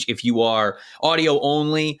Exchange. If you are audio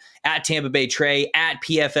only, at Tampa Bay Trey, at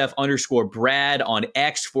PFF_Brad on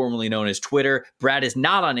X, formerly known as Twitter. Brad is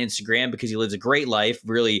not on Instagram because he lives a great life,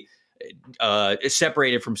 really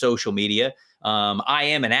separated from social media. I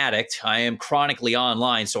am an addict. I am chronically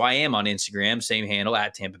online, so I am on Instagram, same handle,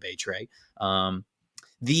 at Tampa Bay Trey.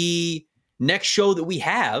 The next show that we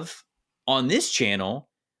have on this channel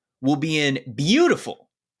will be in beautiful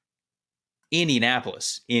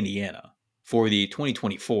Indianapolis, Indiana, for the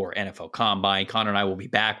 2024 NFL Combine. Connor and I will be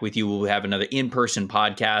back with you. We'll have another in-person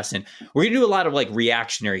podcast, and we're going to do a lot of like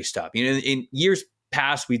reactionary stuff. In years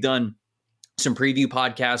past, we've done some preview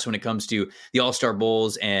podcasts when it comes to the All-Star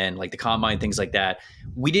Bowls and like the Combine, things like that.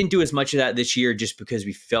 We didn't do as much of that this year just because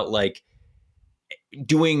we felt like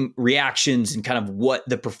doing reactions and kind of what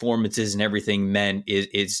the performances and everything meant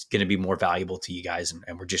is going to be more valuable to you guys.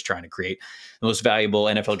 And we're just trying to create the most valuable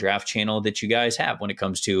NFL draft channel that you guys have when it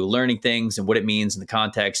comes to learning things and what it means in the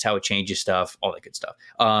context, how it changes stuff, all that good stuff.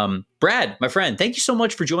 Brad, my friend, thank you so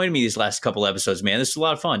much for joining me these last couple episodes, man. This is a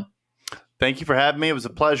lot of fun. Thank you for having me. It was a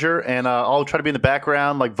pleasure, and I'll try to be in the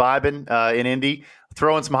background, like vibing in Indy,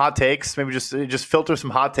 throw in some hot takes, maybe just filter some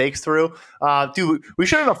hot takes through. Dude, we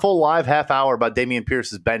should have done a full live half hour about Dameon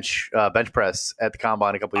Pierce's bench press at the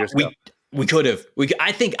Combine a couple years ago. We could have.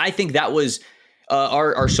 I think that was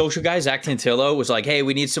our social guy, Zach Tantillo, was like, hey,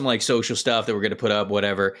 we need some like social stuff that we're going to put up,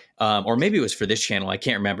 whatever. Or maybe it was for this channel. I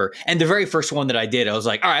can't remember. And the very first one that I did, I was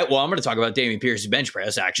like, all right, well, I'm going to talk about Dameon Pierce's bench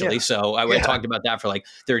press, actually. Yeah. So I talked about that for like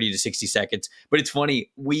 30 to 60 seconds. But it's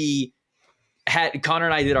funny. Connor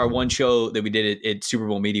and I did our one show that we did at Super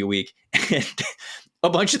Bowl Media Week. And a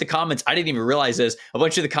bunch of the comments, I didn't even realize this. A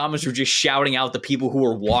bunch of the comments were just shouting out the people who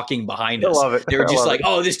were walking behind us. I love it. They were just like,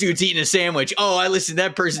 oh, this dude's eating a sandwich. Oh, I listened to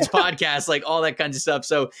that person's podcast, like all that kinds of stuff.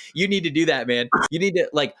 So you need to do that, man. You need to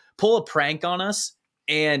like pull a prank on us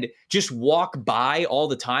and just walk by all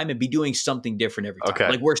the time and be doing something different every time. Okay.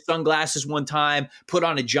 Like wear sunglasses one time, put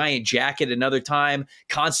on a giant jacket another time,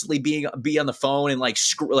 constantly be on the phone and like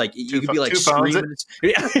you could be like screaming.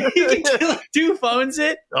 You can do like 2 phones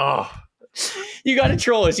it. Oh. You got to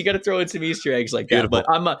troll us. You got to throw in some Easter eggs like that. Beautiful.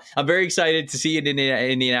 But I'm very excited to see you in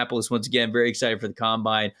Indianapolis once again. Very excited for the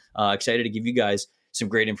combine. Excited to give you guys some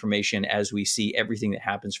great information as we see everything that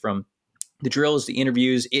happens from the drills, the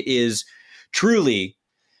interviews. It is truly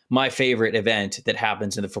my favorite event that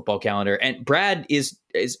happens in the football calendar. And Brad is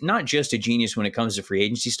not just a genius when it comes to free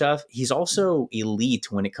agency stuff. He's also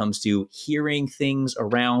elite when it comes to hearing things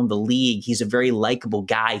around the league. He's a very likable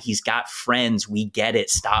guy. He's got friends. We get it.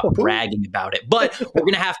 Stop bragging about it. But we're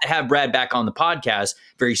going to have Brad back on the podcast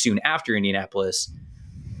very soon after Indianapolis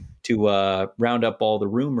to round up all the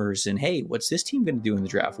rumors and, hey, what's this team going to do in the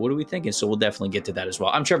draft? What are we thinking? So we'll definitely get to that as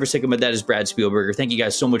well. I'm Trevor Sikkema. That is Brad Spielberger. Thank you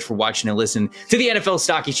guys so much for watching and listening to the NFL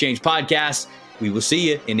Stock Exchange podcast. We will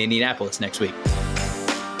see you in Indianapolis next week.